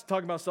not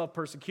talking about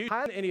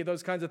self-persecution, any of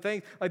those kinds of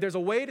things. Like, there's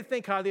a way to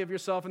think highly of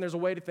yourself, and there's a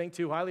way to think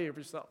too highly of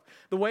yourself.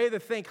 The way to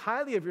think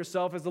highly of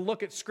yourself is to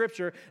look at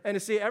Scripture and to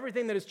see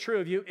everything that is true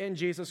of you in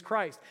Jesus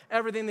Christ.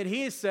 Everything that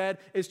He has said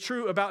is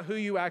true about who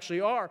you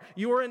actually are.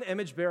 You are an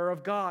image bearer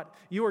of God.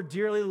 You are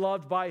dearly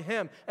loved by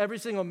Him. Every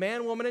single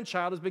man, woman, and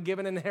child has been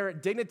given an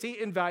inherent dignity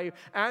and value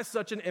as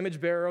such an image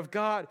bearer of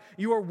God.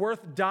 You are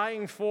worth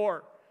dying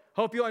for.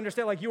 Hope you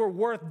understand, like, you are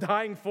worth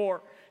dying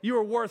for. You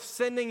are worth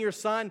sending your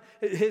son,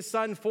 His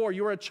son for.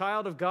 You are a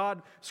child of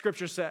God,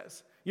 Scripture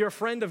says. You're a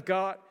friend of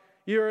God.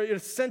 You're an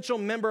essential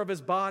member of His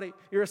body.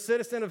 You're a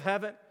citizen of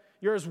heaven.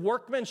 You're His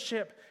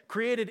workmanship,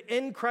 created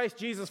in Christ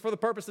Jesus for the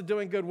purpose of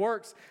doing good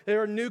works.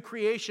 They're a new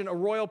creation, a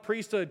royal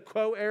priesthood,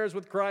 co-heirs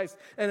with Christ,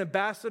 an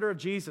ambassador of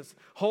Jesus,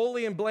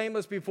 holy and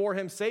blameless before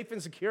Him, safe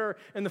and secure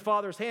in the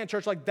Father's hand.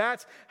 Church, like,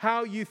 that's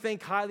how you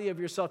think highly of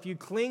yourself. You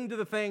cling to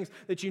the things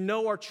that you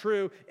know are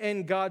true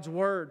in God's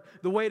Word.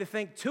 The way to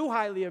think too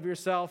highly of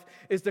yourself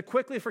is to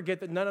quickly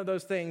forget that none of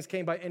those things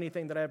came by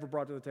anything that I ever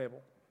brought to the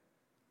table.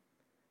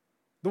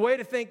 The way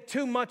to think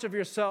too much of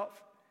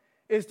yourself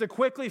is to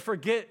quickly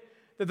forget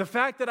That the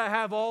fact that I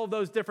have all of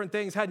those different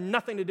things had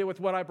nothing to do with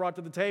what I brought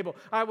to the table.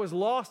 I was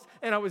lost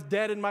and I was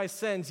dead in my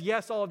sins.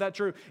 Yes, all of that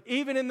true.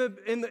 Even in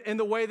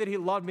the way that he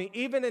loved me,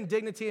 even in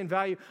dignity and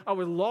value, I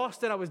was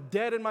lost and I was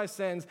dead in my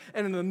sins.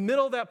 And in the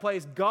middle of that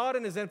place, God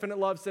in his infinite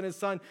love sent his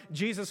son,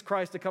 Jesus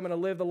Christ, to come and to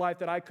live the life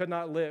that I could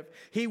not live.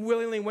 He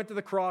willingly went to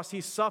the cross.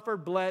 He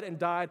suffered, bled, and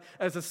died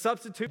as a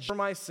substitute for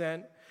my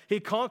sin. He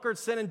conquered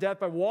sin and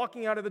death by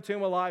walking out of the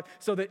tomb alive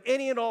so that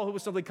any and all who will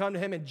simply come to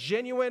him in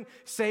genuine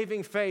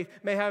saving faith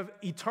may have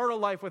eternal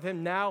life with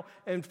him now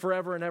and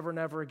forever and ever and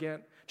ever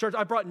again. Church,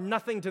 I brought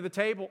nothing to the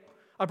table.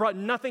 I brought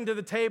nothing to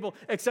the table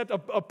except a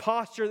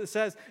posture that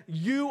says,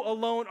 you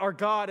alone are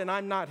God and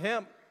I'm not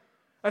him.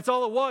 That's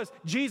all it was.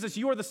 Jesus,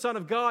 you are the Son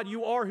of God.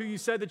 You are who you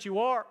said that you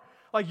are.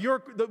 Like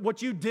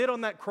what you did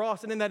on that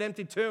cross and in that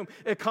empty tomb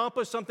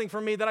accomplished something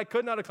for me that I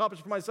could not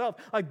accomplish for myself.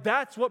 Like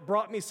that's what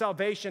brought me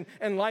salvation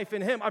and life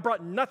in him. I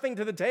brought nothing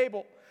to the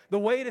table. The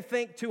way to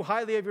think too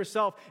highly of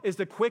yourself is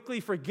to quickly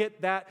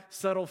forget that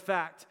subtle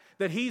fact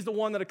that he's the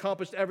one that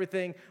accomplished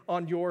everything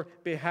on your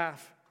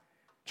behalf.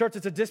 Church,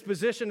 it's a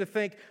disposition to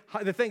think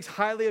that thinks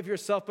highly of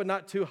yourself but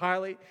not too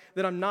highly,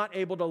 that I'm not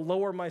able to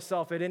lower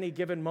myself at any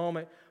given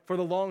moment for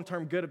the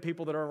long-term good of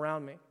people that are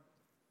around me.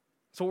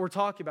 So what we're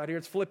talking about here,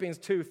 it's Philippians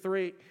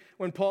 2:3,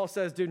 when Paul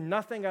says, do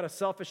nothing out of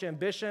selfish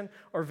ambition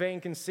or vain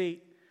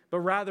conceit, but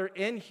rather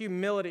in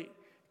humility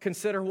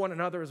consider one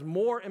another as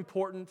more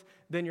important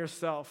than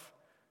yourself.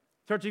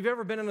 Church, have you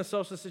ever been in a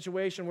social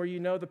situation where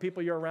you know the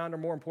people you're around are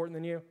more important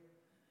than you?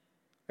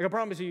 Like I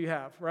promise you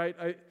have, right?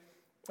 If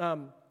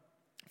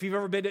you've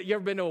ever been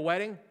to a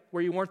wedding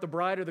where you weren't the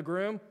bride or the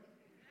groom,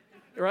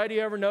 right? Do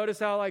you ever notice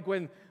how like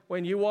when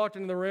you walked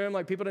into the room,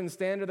 like people didn't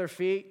stand to their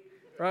feet?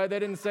 Right? They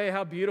didn't say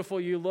how beautiful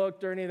you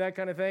looked or any of that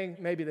kind of thing.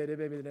 Maybe they did,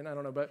 maybe they didn't. I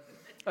don't know. But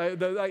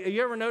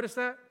you ever notice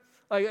that?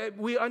 Like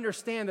we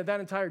understand that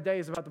entire day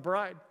is about the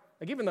bride.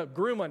 Like even the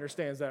groom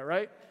understands that,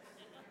 right?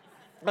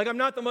 Like I'm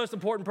not the most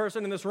important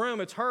person in this room.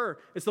 It's her.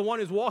 It's the one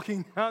who's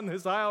walking down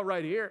this aisle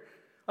right here.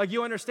 Like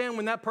you understand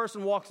when that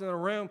person walks in the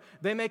room,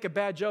 they make a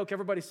bad joke,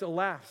 everybody still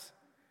laughs.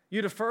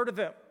 You defer to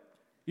them.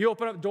 You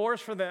open up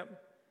doors for them.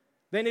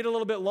 They need a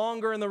little bit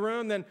longer in the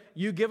room, then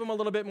you give them a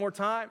little bit more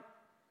time.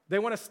 They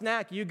want a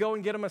snack, you go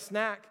and get them a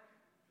snack.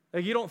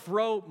 Like you don't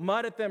throw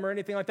mud at them or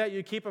anything like that.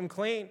 You keep them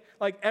clean.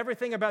 Like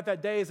everything about that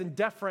day is in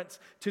deference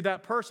to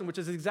that person, which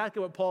is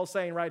exactly what Paul's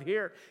saying right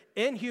here.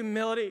 In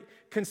humility,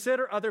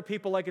 consider other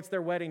people like it's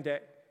their wedding day,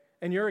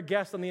 and you're a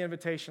guest on the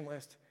invitation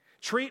list.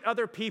 Treat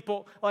other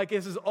people like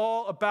this is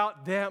all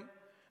about them,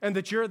 and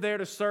that you're there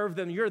to serve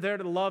them. You're there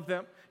to love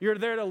them. You're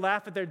there to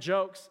laugh at their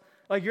jokes.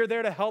 Like you're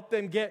there to help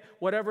them get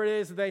whatever it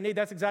is that they need.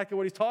 That's exactly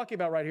what he's talking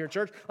about right here,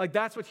 church. Like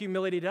that's what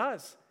humility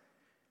does.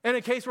 And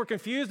in case we're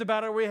confused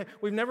about it,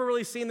 we've never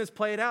really seen this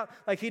played out,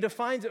 like he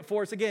defines it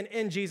for us again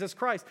in Jesus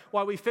Christ.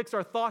 While we fix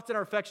our thoughts and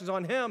our affections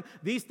on him,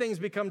 these things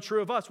become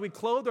true of us. We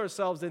clothe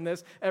ourselves in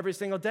this every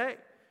single day.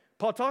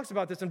 Paul talks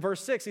about this in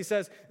verse 6. He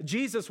says,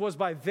 Jesus was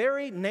by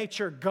very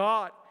nature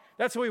God.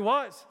 That's who he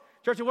was.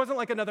 Church, he wasn't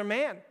like another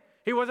man.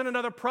 He wasn't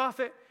another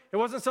prophet. It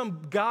wasn't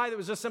some guy that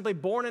was just simply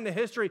born into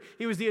history.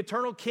 He was the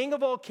eternal King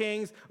of all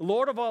kings,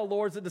 Lord of all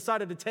lords that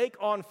decided to take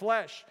on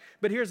flesh.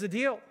 But here's the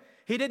deal.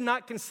 He did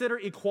not consider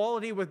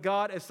equality with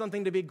God as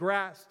something to be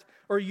grasped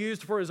or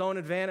used for his own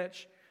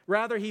advantage.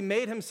 Rather, he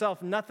made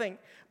himself nothing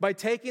by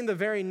taking the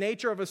very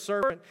nature of a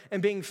servant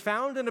and being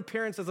found in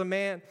appearance as a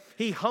man.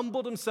 He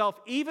humbled himself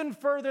even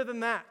further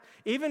than that,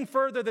 even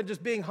further than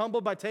just being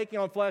humbled by taking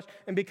on flesh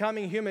and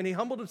becoming human. He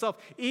humbled himself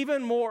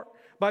even more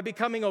by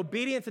becoming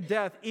obedient to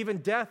death, even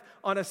death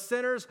on a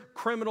sinner's,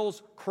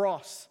 criminal's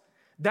cross.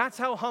 That's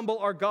how humble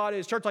our God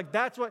is. Church, like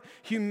that's what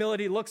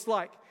humility looks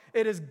like.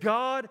 It is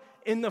God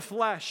in the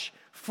flesh,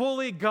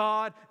 fully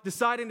God,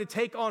 deciding to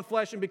take on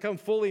flesh and become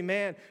fully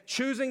man,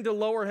 choosing to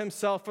lower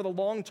himself for the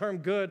long-term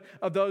good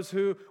of those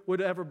who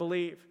would ever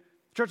believe.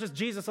 Church, it's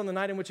Jesus on the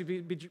night in which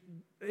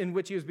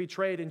he was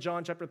betrayed in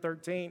John chapter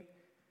 13,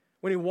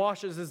 when he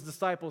washes his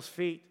disciples'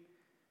 feet.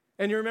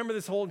 And you remember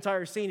this whole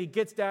entire scene. He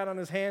gets down on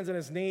his hands and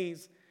his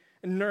knees,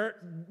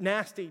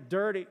 nasty,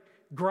 dirty,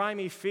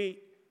 grimy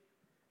feet.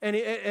 And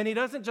he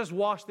doesn't just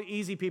wash the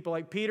easy people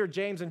like Peter,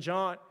 James, and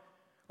John.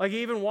 Like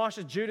he even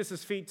washes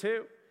Judas's feet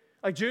too.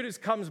 Like Judas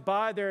comes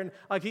by there and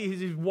like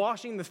he's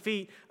washing the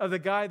feet of the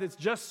guy that's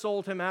just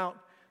sold him out.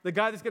 The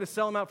guy that's going to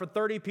sell him out for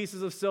 30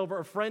 pieces of silver,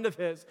 a friend of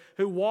his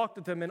who walked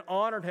with him and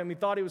honored him. He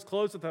thought he was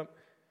close with him.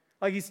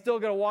 Like he's still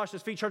going to wash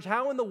his feet. Church,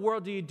 how in the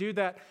world do you do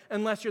that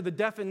unless you're the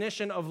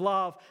definition of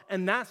love?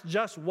 And that's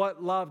just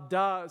what love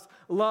does.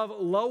 Love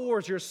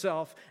lowers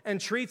yourself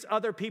and treats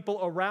other people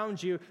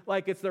around you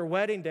like it's their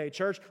wedding day,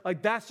 church.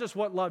 Like that's just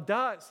what love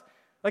does.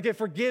 Like it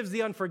forgives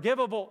the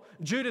unforgivable.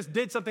 Judas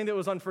did something that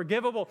was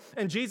unforgivable.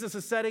 And Jesus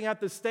is setting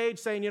out the stage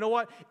saying, you know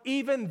what?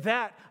 Even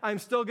that, I'm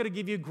still going to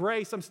give you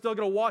grace. I'm still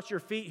going to wash your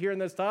feet here in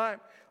this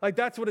time. Like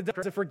that's what it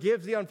does. It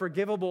forgives the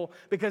unforgivable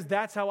because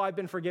that's how I've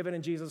been forgiven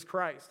in Jesus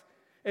Christ.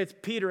 It's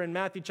Peter in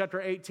Matthew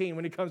chapter 18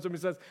 when he comes to him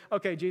and says,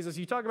 okay, Jesus,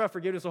 you talk about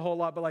forgiveness a whole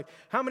lot, but like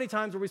how many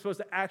times are we supposed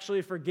to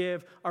actually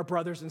forgive our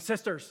brothers and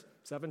sisters?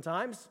 7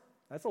 times?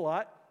 That's a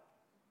lot.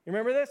 You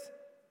remember this?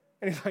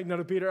 And he's like,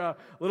 no, Peter, a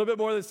little bit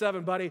more than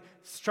 7, buddy.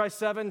 Let's try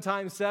 7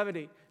 times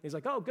 70. He's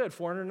like, oh, good,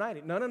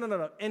 490.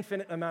 No,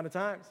 infinite amount of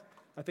times.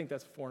 I think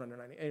that's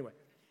 490. Anyway.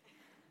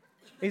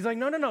 He's like,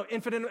 no,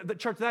 infinite. The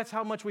church, that's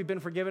how much we've been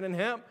forgiven in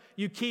him.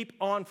 You keep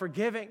on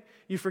forgiving.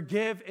 You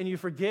forgive and you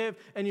forgive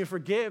and you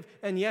forgive.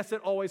 And yes, it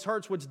always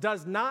hurts, which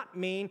does not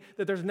mean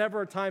that there's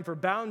never a time for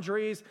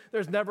boundaries.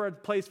 There's never a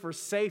place for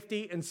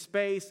safety and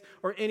space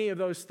or any of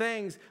those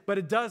things. But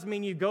it does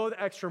mean you go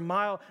the extra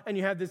mile and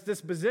you have this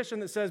disposition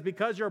that says,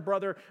 because you're a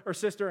brother or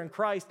sister in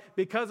Christ,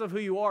 because of who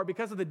you are,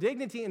 because of the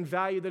dignity and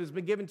value that has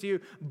been given to you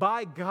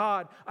by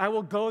God, I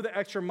will go the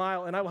extra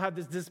mile and I will have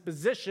this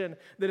disposition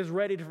that is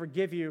ready to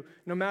forgive you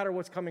no matter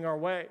what's coming our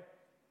way.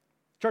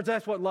 Church,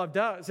 that's what love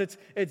does. It's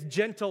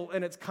gentle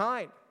and it's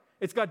kind.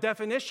 It's got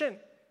definition.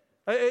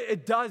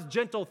 It does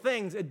gentle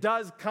things. It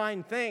does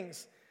kind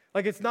things.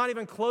 Like it's not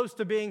even close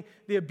to being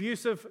the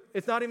abusive.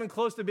 It's not even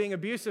close to being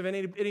abusive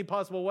in any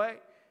possible way.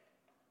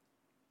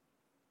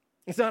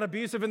 It's not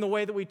abusive in the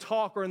way that we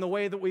talk or in the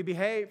way that we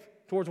behave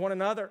towards one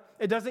another.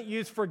 It doesn't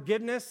use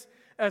forgiveness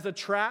as a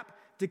trap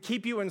to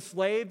keep you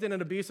enslaved in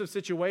an abusive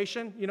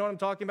situation. You know what I'm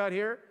talking about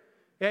here?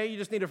 Hey, you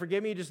just need to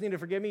forgive me, you just need to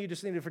forgive me, you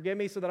just need to forgive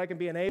me so that I can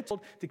be enabled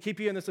to keep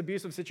you in this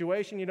abusive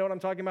situation. You know what I'm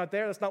talking about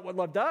there? That's not what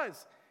love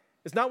does.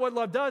 It's not what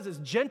love does. It's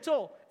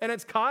gentle and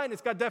it's kind.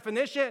 It's got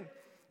definition.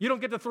 You don't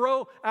get to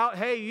throw out,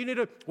 hey, you need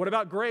to, what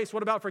about grace?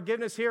 What about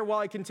forgiveness here while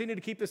I continue to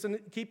keep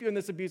you in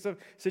this abusive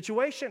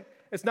situation?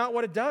 It's not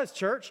what it does,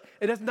 church.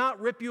 It does not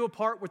rip you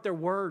apart with their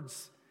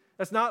words.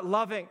 That's not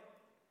loving.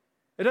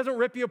 It doesn't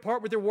rip you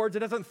apart with your words. It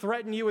doesn't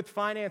threaten you with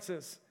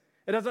finances.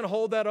 It doesn't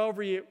hold that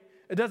over you.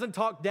 It doesn't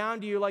talk down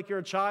to you like you're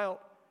a child.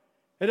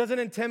 It doesn't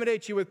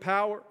intimidate you with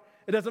power.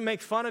 It doesn't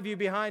make fun of you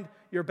behind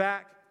your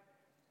back.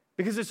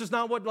 Because it's just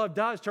not what love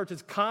does. Church,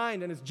 it's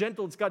kind and it's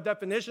gentle. It's got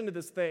definition to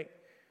this thing.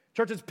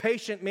 Church, it's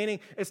patient, meaning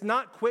it's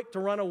not quick to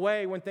run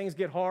away when things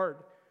get hard.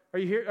 Are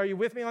you here? Are you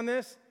with me on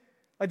this?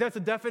 Like that's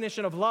the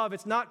definition of love.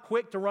 It's not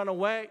quick to run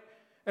away.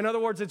 In other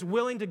words, it's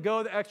willing to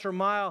go the extra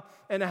mile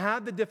and to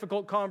have the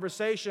difficult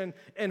conversation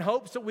in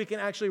hopes that we can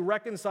actually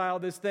reconcile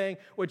this thing,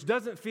 which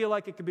doesn't feel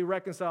like it could be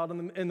reconciled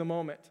in the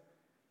moment.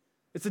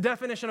 It's the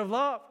definition of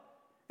love.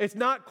 It's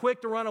not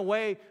quick to run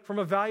away from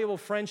a valuable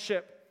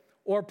friendship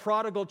or a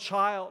prodigal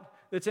child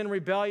that's in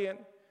rebellion.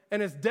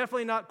 And it's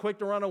definitely not quick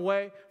to run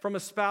away from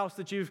a spouse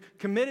that you've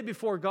committed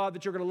before God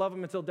that you're going to love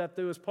them until death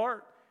do us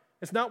part.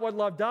 It's not what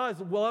love does.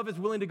 Love is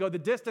willing to go the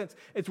distance.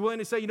 It's willing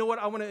to say, you know what,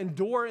 I want to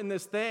endure in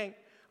this thing.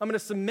 I'm going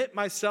to submit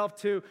myself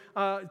to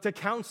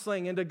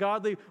counseling and to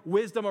godly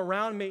wisdom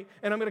around me.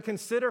 And I'm going to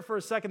consider for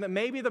a second that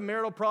maybe the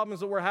marital problems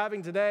that we're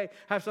having today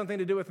have something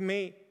to do with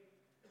me.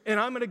 And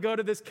I'm going to go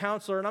to this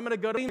counselor and I'm going to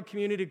go to a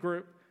community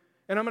group.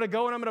 And I'm going to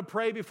go and I'm going to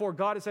pray before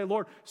God and say,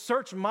 Lord,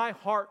 search my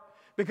heart.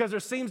 Because there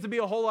seems to be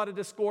a whole lot of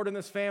discord in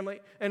this family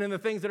and in the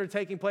things that are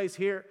taking place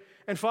here.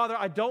 And Father,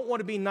 I don't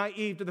want to be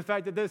naive to the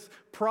fact that this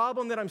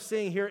problem that I'm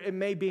seeing here, it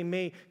may be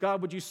me.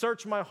 God, would you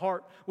search my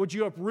heart? Would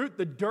you uproot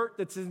the dirt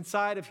that's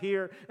inside of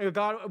here? And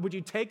God, would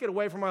you take it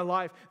away from my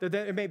life that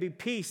there may be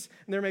peace,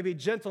 and there may be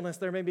gentleness,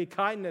 there may be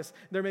kindness,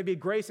 there may be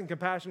grace and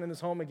compassion in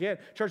this home again.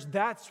 Church,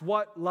 that's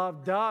what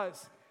love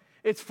does.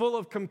 It's full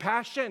of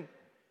compassion.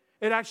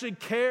 It actually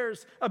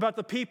cares about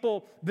the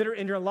people that are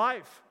in your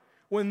life.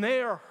 When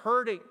they are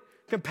hurting,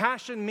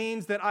 compassion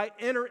means that I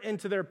enter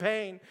into their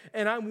pain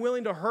and I'm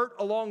willing to hurt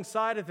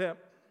alongside of them.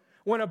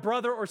 When a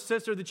brother or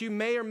sister that you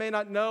may or may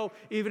not know,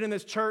 even in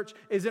this church,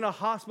 is in a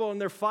hospital and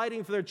they're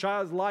fighting for their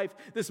child's life,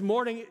 this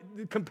morning,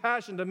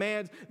 compassion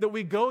demands that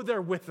we go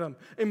there with them.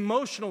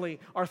 Emotionally,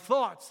 our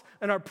thoughts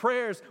and our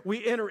prayers,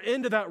 we enter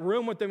into that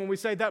room with them and we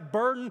say, that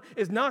burden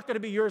is not going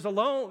to be yours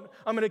alone.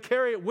 I'm going to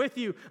carry it with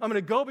you. I'm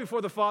going to go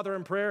before the Father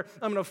in prayer.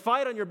 I'm going to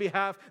fight on your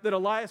behalf that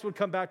Elias would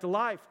come back to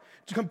life.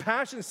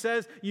 Compassion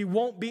says you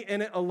won't be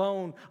in it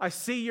alone. I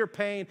see your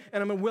pain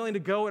and I'm willing to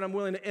go and I'm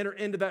willing to enter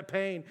into that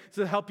pain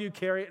to help you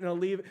carry it and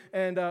leave,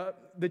 and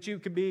that you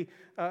could be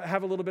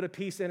have a little bit of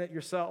peace in it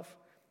yourself.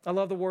 I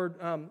love the word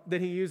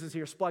that he uses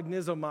here.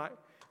 Splagnizomai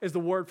is the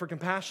word for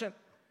compassion.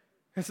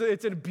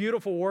 It's a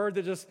beautiful word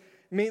that just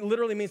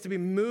literally means to be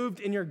moved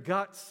in your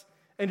guts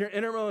and your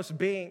innermost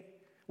being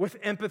with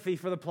empathy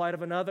for the plight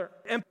of another.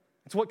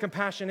 It's what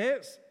compassion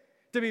is.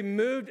 To be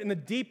moved in the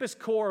deepest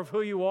core of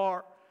who you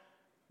are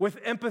with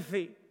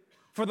empathy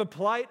for the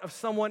plight of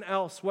someone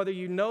else, whether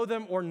you know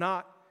them or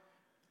not.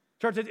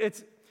 Church,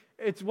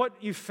 it's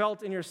what you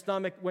felt in your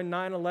stomach when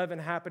 9/11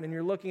 happened and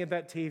you're looking at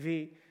that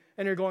TV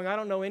and you're going, I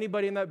don't know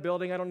anybody in that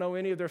building. I don't know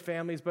any of their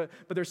families, but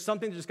there's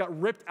something that just got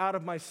ripped out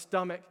of my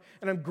stomach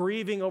and I'm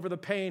grieving over the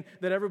pain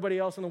that everybody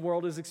else in the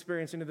world is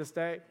experiencing to this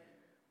day.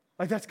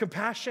 Like that's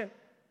compassion.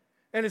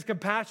 And it's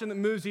compassion that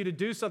moves you to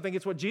do something.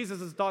 It's what Jesus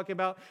is talking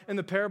about in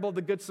the parable of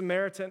the Good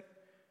Samaritan.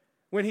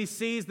 When he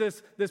sees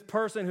this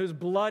person who's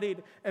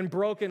bloodied and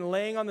broken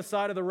laying on the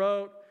side of the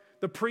road,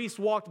 The priest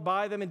walked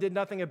by them and did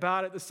nothing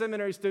about it. The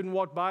seminary student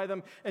walked by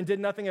them and did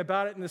nothing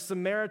about it. And the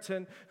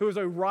Samaritan, who is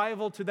a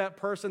rival to that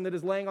person that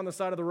is laying on the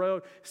side of the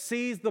road,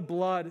 sees the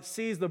blood,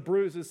 sees the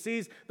bruises,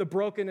 sees the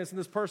brokenness in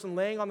this person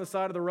laying on the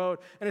side of the road.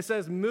 And it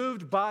says,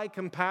 moved by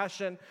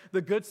compassion,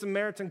 the good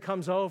Samaritan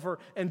comes over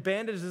and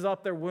bandages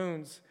up their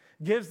wounds,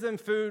 gives them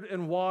food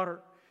and water,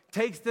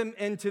 takes them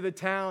into the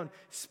town,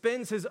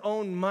 spends his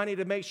own money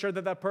to make sure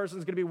that that person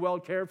is going to be well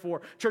cared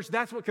for. Church,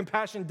 that's what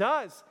compassion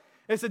does.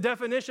 It's the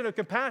definition of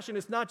compassion.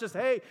 It's not just,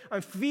 hey,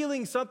 I'm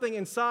feeling something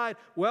inside.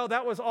 Well,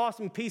 that was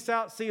awesome. Peace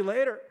out. See you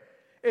later.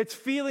 It's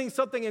feeling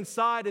something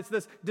inside. It's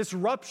this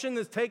disruption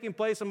that's taking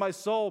place in my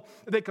soul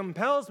that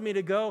compels me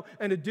to go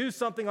and to do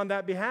something on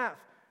that behalf.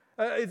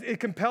 It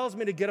compels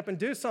me to get up and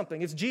do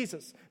something. It's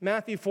Jesus.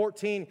 Matthew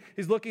 14,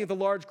 he's looking at the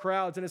large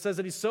crowds, and it says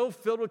that he's so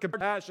filled with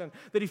compassion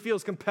that he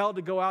feels compelled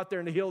to go out there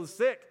and to heal the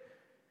sick.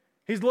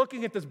 He's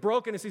looking at this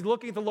brokenness. He's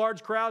looking at the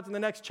large crowds in the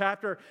next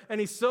chapter,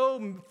 and he's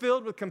so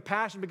filled with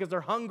compassion because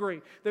they're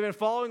hungry. They've been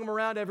following him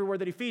around everywhere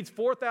that he feeds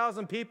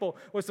 4,000 people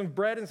with some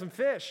bread and some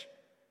fish.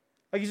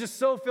 Like, he's just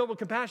so filled with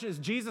compassion. It's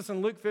Jesus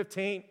in Luke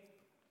 15.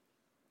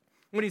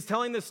 When he's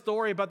telling this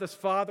story about this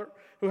father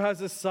who has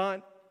this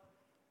son,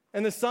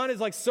 and the son is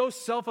like so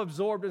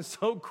self-absorbed and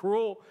so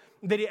cruel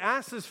that he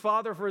asks his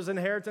father for his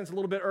inheritance a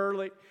little bit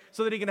early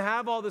so that he can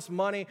have all this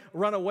money,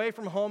 run away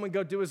from home, and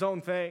go do his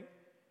own thing.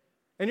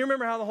 And you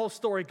remember how the whole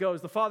story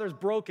goes. The father's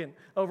broken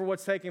over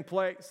what's taking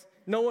place.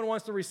 No one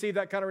wants to receive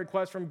that kind of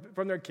request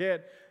from their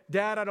kid.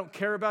 Dad, I don't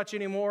care about you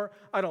anymore.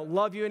 I don't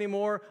love you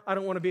anymore. I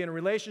don't want to be in a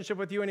relationship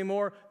with you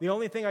anymore. The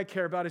only thing I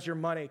care about is your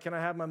money. Can I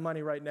have my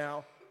money right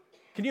now?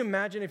 Can you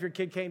imagine if your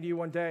kid came to you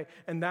one day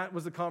and that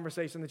was the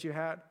conversation that you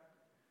had?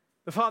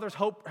 The father's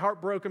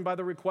heartbroken by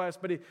the request,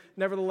 but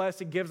nevertheless,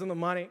 he gives him the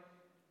money.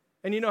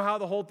 And you know how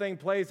the whole thing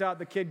plays out.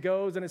 The kid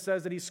goes, and it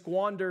says that he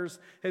squanders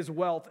his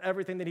wealth,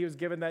 everything that he was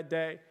given that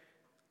day,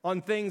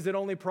 on things that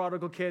only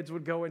prodigal kids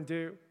would go and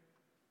do.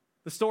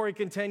 The story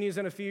continues,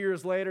 and a few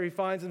years later, he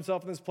finds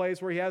himself in this place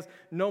where he has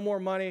no more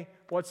money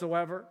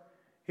whatsoever.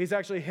 He's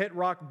actually hit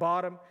rock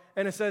bottom,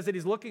 and it says that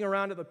he's looking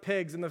around at the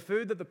pigs and the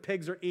food that the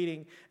pigs are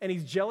eating, and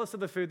he's jealous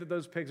of the food that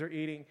those pigs are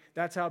eating.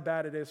 That's how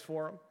bad it is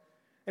for him.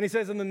 And he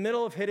says in the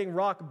middle of hitting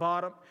rock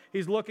bottom,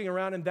 he's looking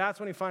around, and that's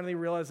when he finally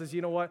realizes,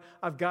 you know what,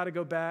 I've got to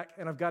go back,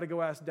 and I've got to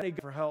go ask Daddy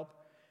for help.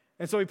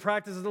 And so he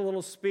practices a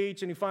little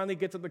speech, and he finally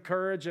gets up the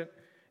courage, and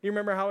you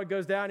remember how it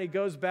goes down. He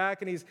goes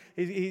back, and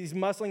he's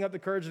muscling up the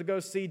courage to go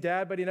see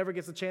Dad, but he never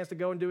gets a chance to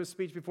go and do his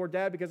speech before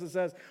Dad because it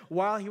says,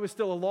 while he was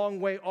still a long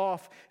way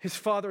off, his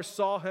father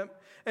saw him.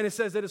 And it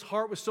says that his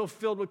heart was so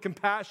filled with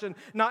compassion,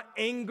 not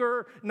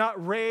anger,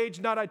 not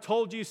rage, not I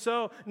told you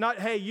so, not,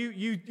 hey,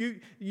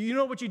 you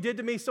know what you did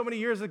to me so many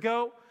years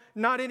ago,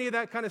 not any of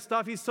that kind of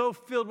stuff. He's so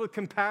filled with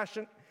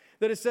compassion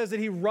that it says that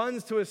he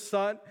runs to his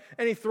son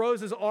and he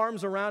throws his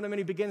arms around him and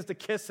he begins to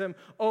kiss him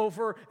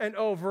over and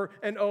over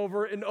and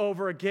over and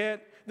over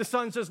again. The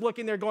son's just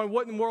looking there going,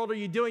 what in the world are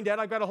you doing, Dad?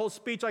 I've got a whole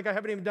speech like I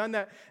haven't even done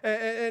that,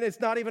 and it's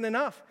not even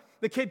enough.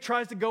 The kid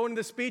tries to go into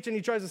the speech and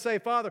he tries to say,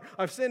 Father,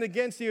 I've sinned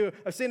against you.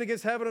 I've sinned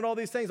against heaven and all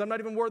these things. I'm not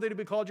even worthy to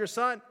be called your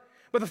son.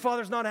 But the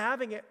father's not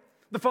having it.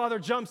 The father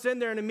jumps in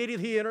there and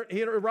immediately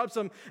he interrupts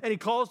him and he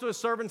calls to his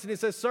servants and he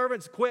says,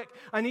 servants, quick,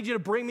 I need you to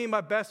bring me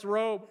my best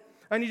robe.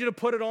 I need you to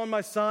put it on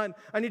my son.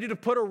 I need you to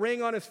put a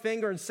ring on his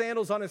finger and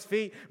sandals on his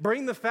feet.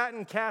 Bring the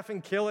fattened calf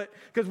and kill it,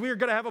 because we are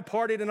going to have a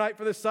party tonight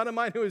for this son of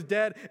mine who is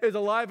dead, is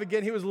alive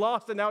again. He was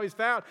lost and now he's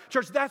found.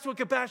 Church, that's what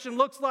compassion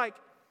looks like.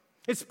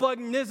 It's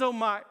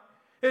splagnizomai.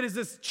 It is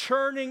this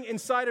churning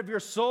inside of your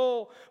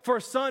soul for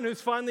a son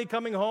who's finally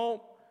coming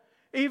home.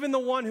 Even the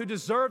one who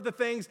deserved the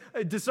things,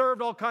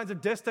 deserved all kinds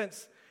of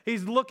distance.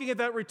 He's looking at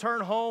that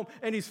return home,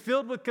 and he's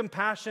filled with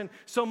compassion,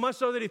 so much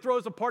so that he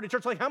throws a party.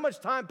 Church, like, how much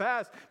time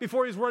passed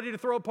before he's ready to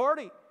throw a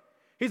party?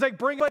 He's like,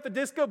 bring out the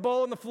disco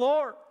ball on the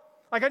floor.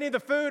 Like, I need the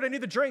food, I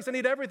need the drinks, I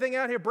need everything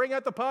out here. Bring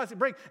out the posse,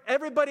 bring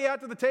everybody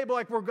out to the table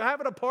like we're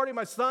having a party.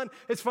 My son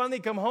has finally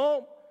come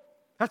home.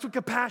 That's what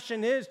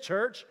compassion is,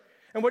 church.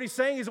 And what he's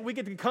saying is that we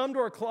get to come to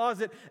our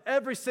closet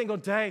every single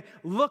day,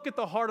 look at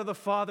the heart of the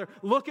Father,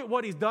 look at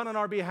what he's done on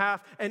our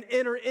behalf, and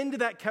enter into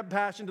that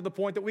compassion to the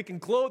point that we can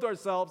clothe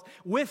ourselves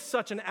with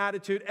such an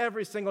attitude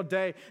every single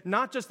day.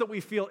 Not just that we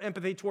feel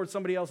empathy towards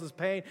somebody else's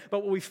pain,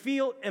 but we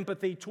feel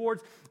empathy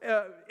towards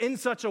in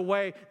such a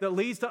way that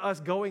leads to us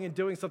going and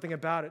doing something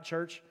about it,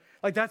 church.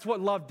 Like, that's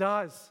what love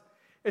does.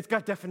 It's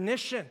got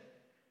definition.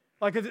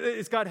 Like,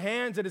 it's got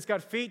hands and it's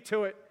got feet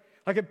to it.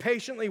 Like, it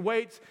patiently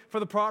waits for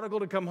the prodigal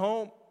to come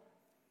home.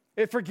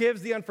 It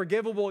forgives the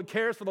unforgivable. It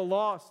cares for the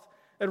lost.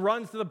 It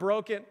runs to the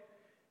broken.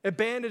 It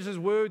bandages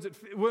wounds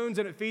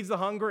and it feeds the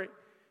hungry.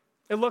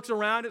 It looks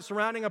around at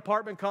surrounding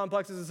apartment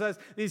complexes and says,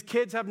 these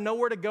kids have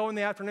nowhere to go in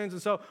the afternoons,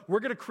 and so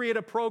we're going to create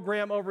a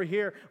program over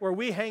here where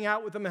we hang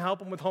out with them and help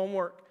them with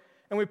homework,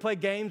 and we play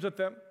games with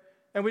them,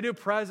 and we do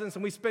presents,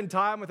 and we spend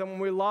time with them, and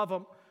we love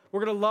them.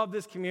 We're going to love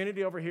this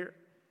community over here.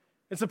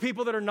 And so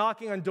people that are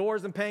knocking on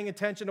doors and paying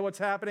attention to what's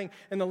happening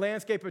in the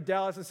landscape of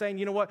Dallas and saying,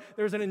 you know what,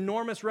 there's an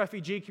enormous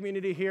refugee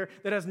community here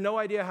that has no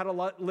idea how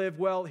to live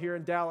well here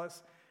in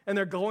Dallas. And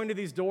they're going to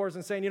these doors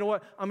and saying, you know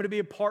what, I'm going to be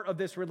a part of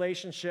this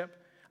relationship.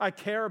 I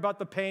care about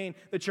the pain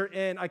that you're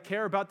in. I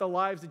care about the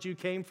lives that you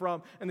came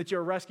from and that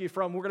you're rescued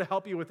from. We're going to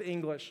help you with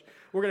English.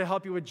 We're going to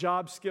help you with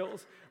job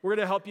skills. We're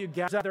going to help you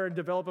gather and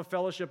develop a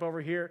fellowship over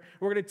here.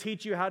 We're going to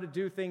teach you how to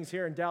do things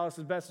here in Dallas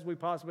as best as we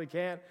possibly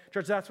can.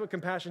 Church, that's what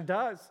Compassion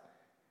does.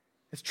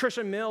 It's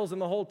Trisha Mills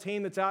and the whole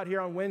team that's out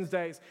here on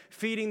Wednesdays,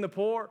 feeding the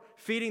poor,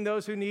 feeding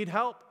those who need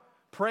help,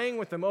 praying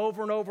with them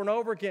over and over and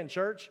over again,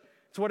 church.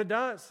 It's what it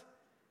does.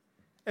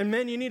 And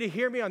men, you need to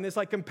hear me on this,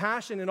 like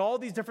compassion and all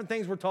these different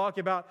things we're talking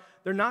about,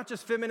 they're not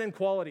just feminine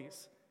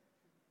qualities.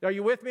 Are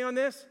you with me on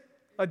this?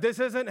 This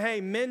isn't,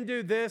 hey, men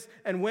do this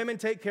and women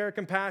take care of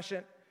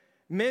compassion.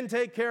 Men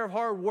take care of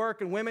hard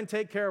work and women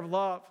take care of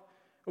love.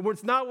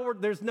 It's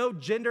not, there's no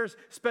gender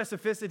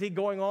specificity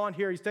going on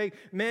here. He's saying,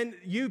 men,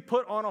 you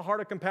put on a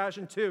heart of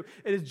compassion too.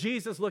 It is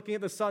Jesus looking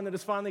at the son that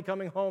is finally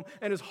coming home,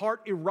 and his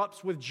heart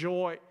erupts with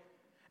joy.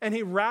 And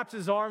he wraps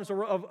his arms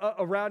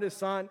around his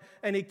son,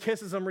 and he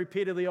kisses him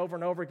repeatedly over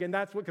and over again.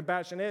 That's what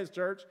compassion is,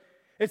 church.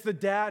 It's the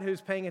dad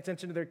who's paying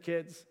attention to their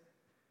kids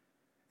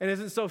and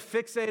isn't so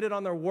fixated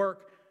on their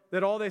work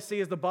that all they see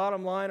is the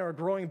bottom line or a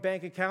growing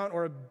bank account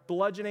or a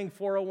bludgeoning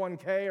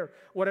 401k or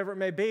whatever it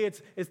may be.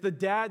 It's the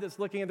dad that's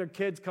looking at their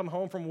kids come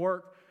home from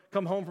work,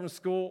 come home from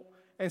school,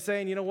 and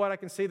saying, you know what, I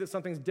can see that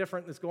something's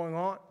different that's going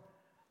on.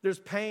 There's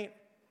pain.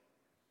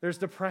 There's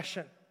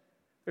depression.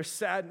 There's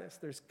sadness,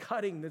 there's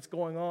cutting that's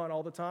going on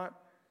all the time.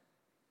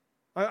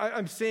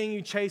 I'm seeing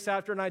you chase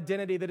after an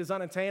identity that is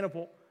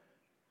unattainable.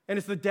 And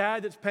it's the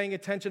dad that's paying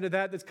attention to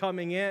that that's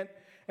coming in.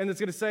 And that's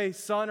going to say,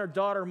 son or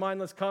daughter of mine,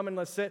 let's come and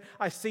let's sit.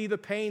 I see the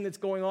pain that's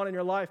going on in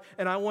your life,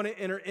 and I want to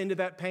enter into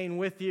that pain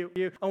with you.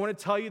 I want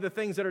to tell you the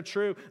things that are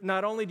true.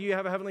 Not only do you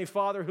have a heavenly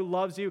Father who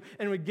loves you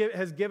and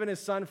has given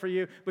his son for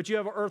you, but you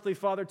have an earthly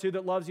Father too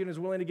that loves you and is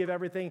willing to give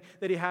everything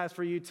that he has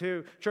for you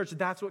too. Church,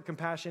 that's what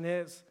compassion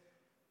is.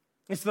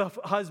 It's the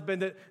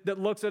husband that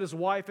looks at his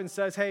wife and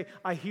says, hey,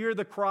 I hear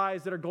the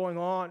cries that are going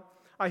on.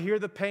 I hear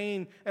the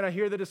pain and I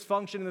hear the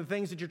dysfunction and the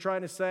things that you're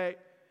trying to say.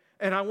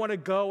 And I want to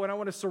go and I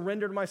want to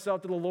surrender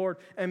myself to the Lord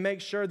and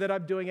make sure that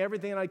I'm doing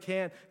everything that I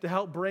can to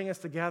help bring us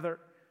together.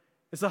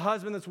 It's the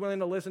husband that's willing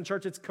to listen.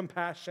 Church, it's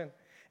compassion.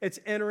 It's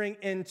entering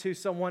into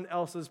someone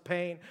else's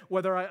pain,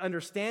 whether I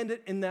understand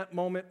it in that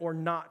moment or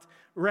not,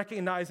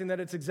 recognizing that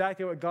it's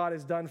exactly what God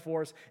has done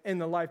for us in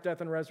the life,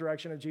 death, and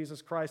resurrection of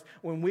Jesus Christ.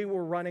 When we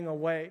were running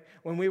away,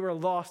 when we were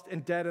lost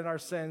and dead in our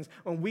sins,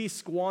 when we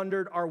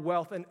squandered our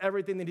wealth and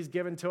everything that he's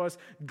given to us,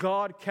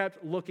 God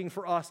kept looking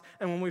for us.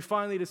 And when we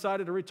finally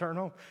decided to return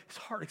home, his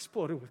heart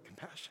exploded with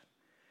compassion.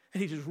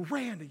 And he just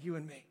ran to you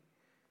and me.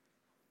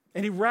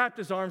 And he wrapped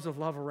his arms of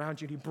love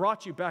around you. And he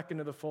brought you back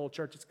into the fold.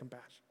 Church, it's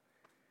compassion.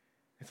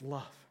 It's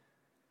love.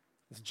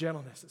 It's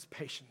gentleness. It's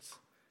patience.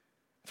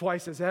 That's why he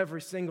says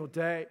every single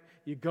day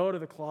you go to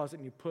the closet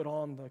and you put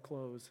on the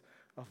clothes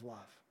of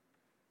love.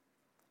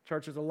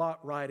 Church, there's a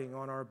lot riding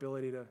on our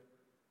ability to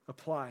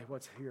apply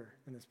what's here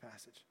in this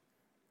passage.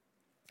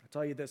 I'll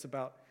tell you this,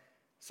 about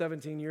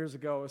 17 years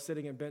ago, I was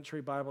sitting in Bent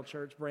Tree Bible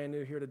Church, brand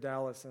new here to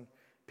Dallas, and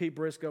Pete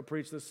Briscoe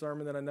preached this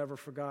sermon that I never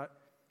forgot.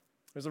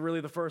 It was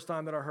really the first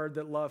time that I heard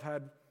that love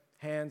had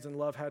hands and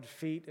love had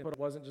feet, but it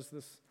wasn't just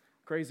this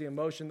crazy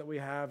emotion that we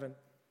have. And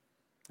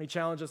he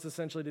challenged us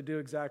essentially to do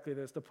exactly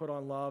this, to put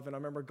on love. And I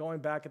remember going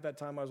back at that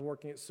time, I was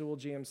working at Sewell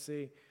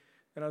GMC,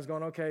 and I was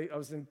going, okay, I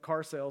was in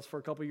car sales for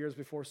a couple years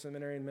before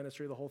seminary and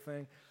ministry, the whole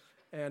thing.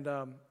 And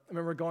I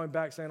remember going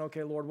back saying,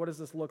 okay, Lord, what does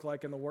this look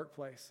like in the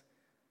workplace?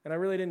 And I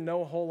really didn't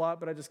know a whole lot,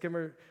 but I just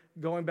remember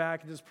going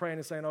back and just praying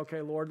and saying,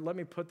 okay, Lord, let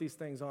me put these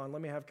things on.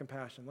 Let me have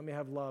compassion. Let me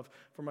have love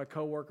for my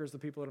coworkers, the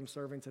people that I'm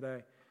serving today.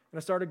 And I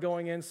started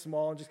going in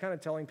small and just kind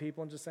of telling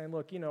people and just saying,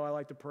 look, you know, I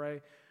like to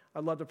pray.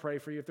 I'd love to pray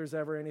for you. If there's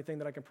ever anything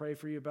that I can pray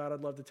for you about,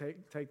 I'd love to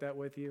take that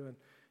with you, and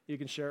you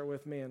can share it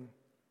with me. And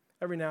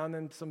every now and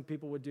then, some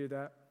people would do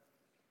that.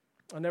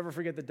 I'll never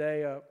forget the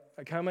day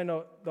I come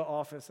into the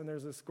office, and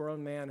there's this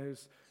grown man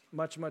who's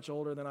much, much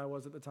older than I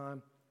was at the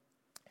time.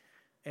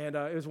 And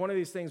it was one of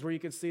these things where you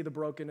could see the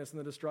brokenness and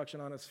the destruction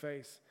on his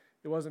face.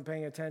 He wasn't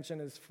paying attention.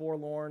 He was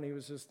forlorn. It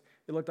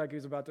looked like he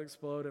was about to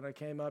explode. And I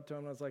came up to him,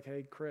 and I was like,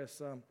 hey,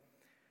 Chris,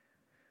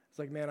 it's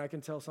like, man, I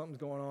can tell something's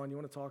going on. You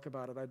want to talk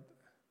about it?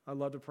 I'd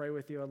love to pray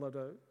with you. I'd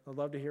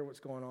love to hear what's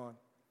going on.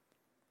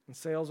 And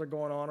sales are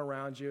going on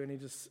around you. And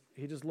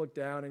he just looked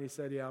down and he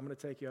said, yeah, I'm going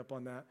to take you up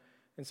on that.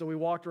 And so we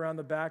walked around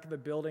the back of the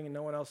building and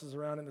no one else is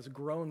around. And this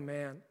grown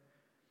man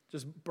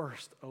just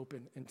burst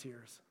open in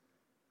tears.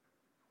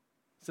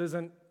 This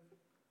isn't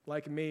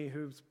like me,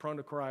 who's prone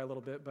to cry a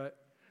little bit, but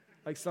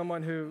like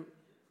someone who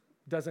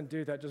doesn't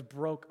do that, just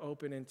broke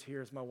open in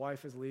tears. My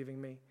wife is leaving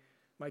me.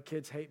 My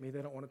kids hate me.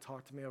 They don't want to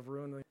talk to me. I've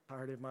ruined the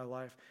entirety of my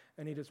life.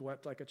 And he just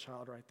wept like a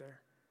child right there.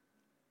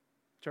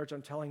 Church,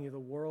 I'm telling you, the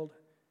world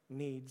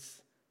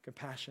needs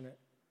compassionate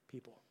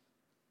people.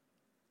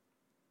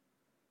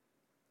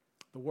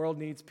 The world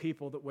needs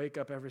people that wake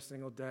up every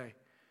single day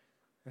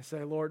and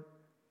say, Lord,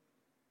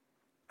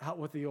 out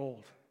with the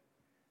old,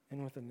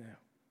 in with the new.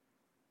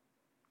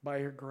 By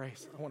your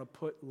grace, I want to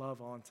put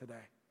love on today.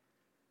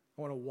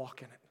 I want to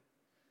walk in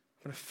it.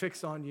 I'm going to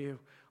fix on you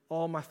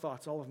all my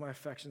thoughts, all of my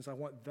affections. I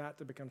want that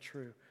to become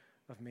true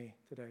of me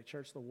today.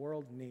 Church, the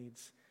world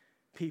needs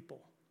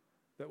people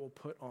that will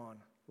put on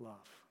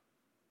love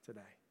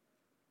today.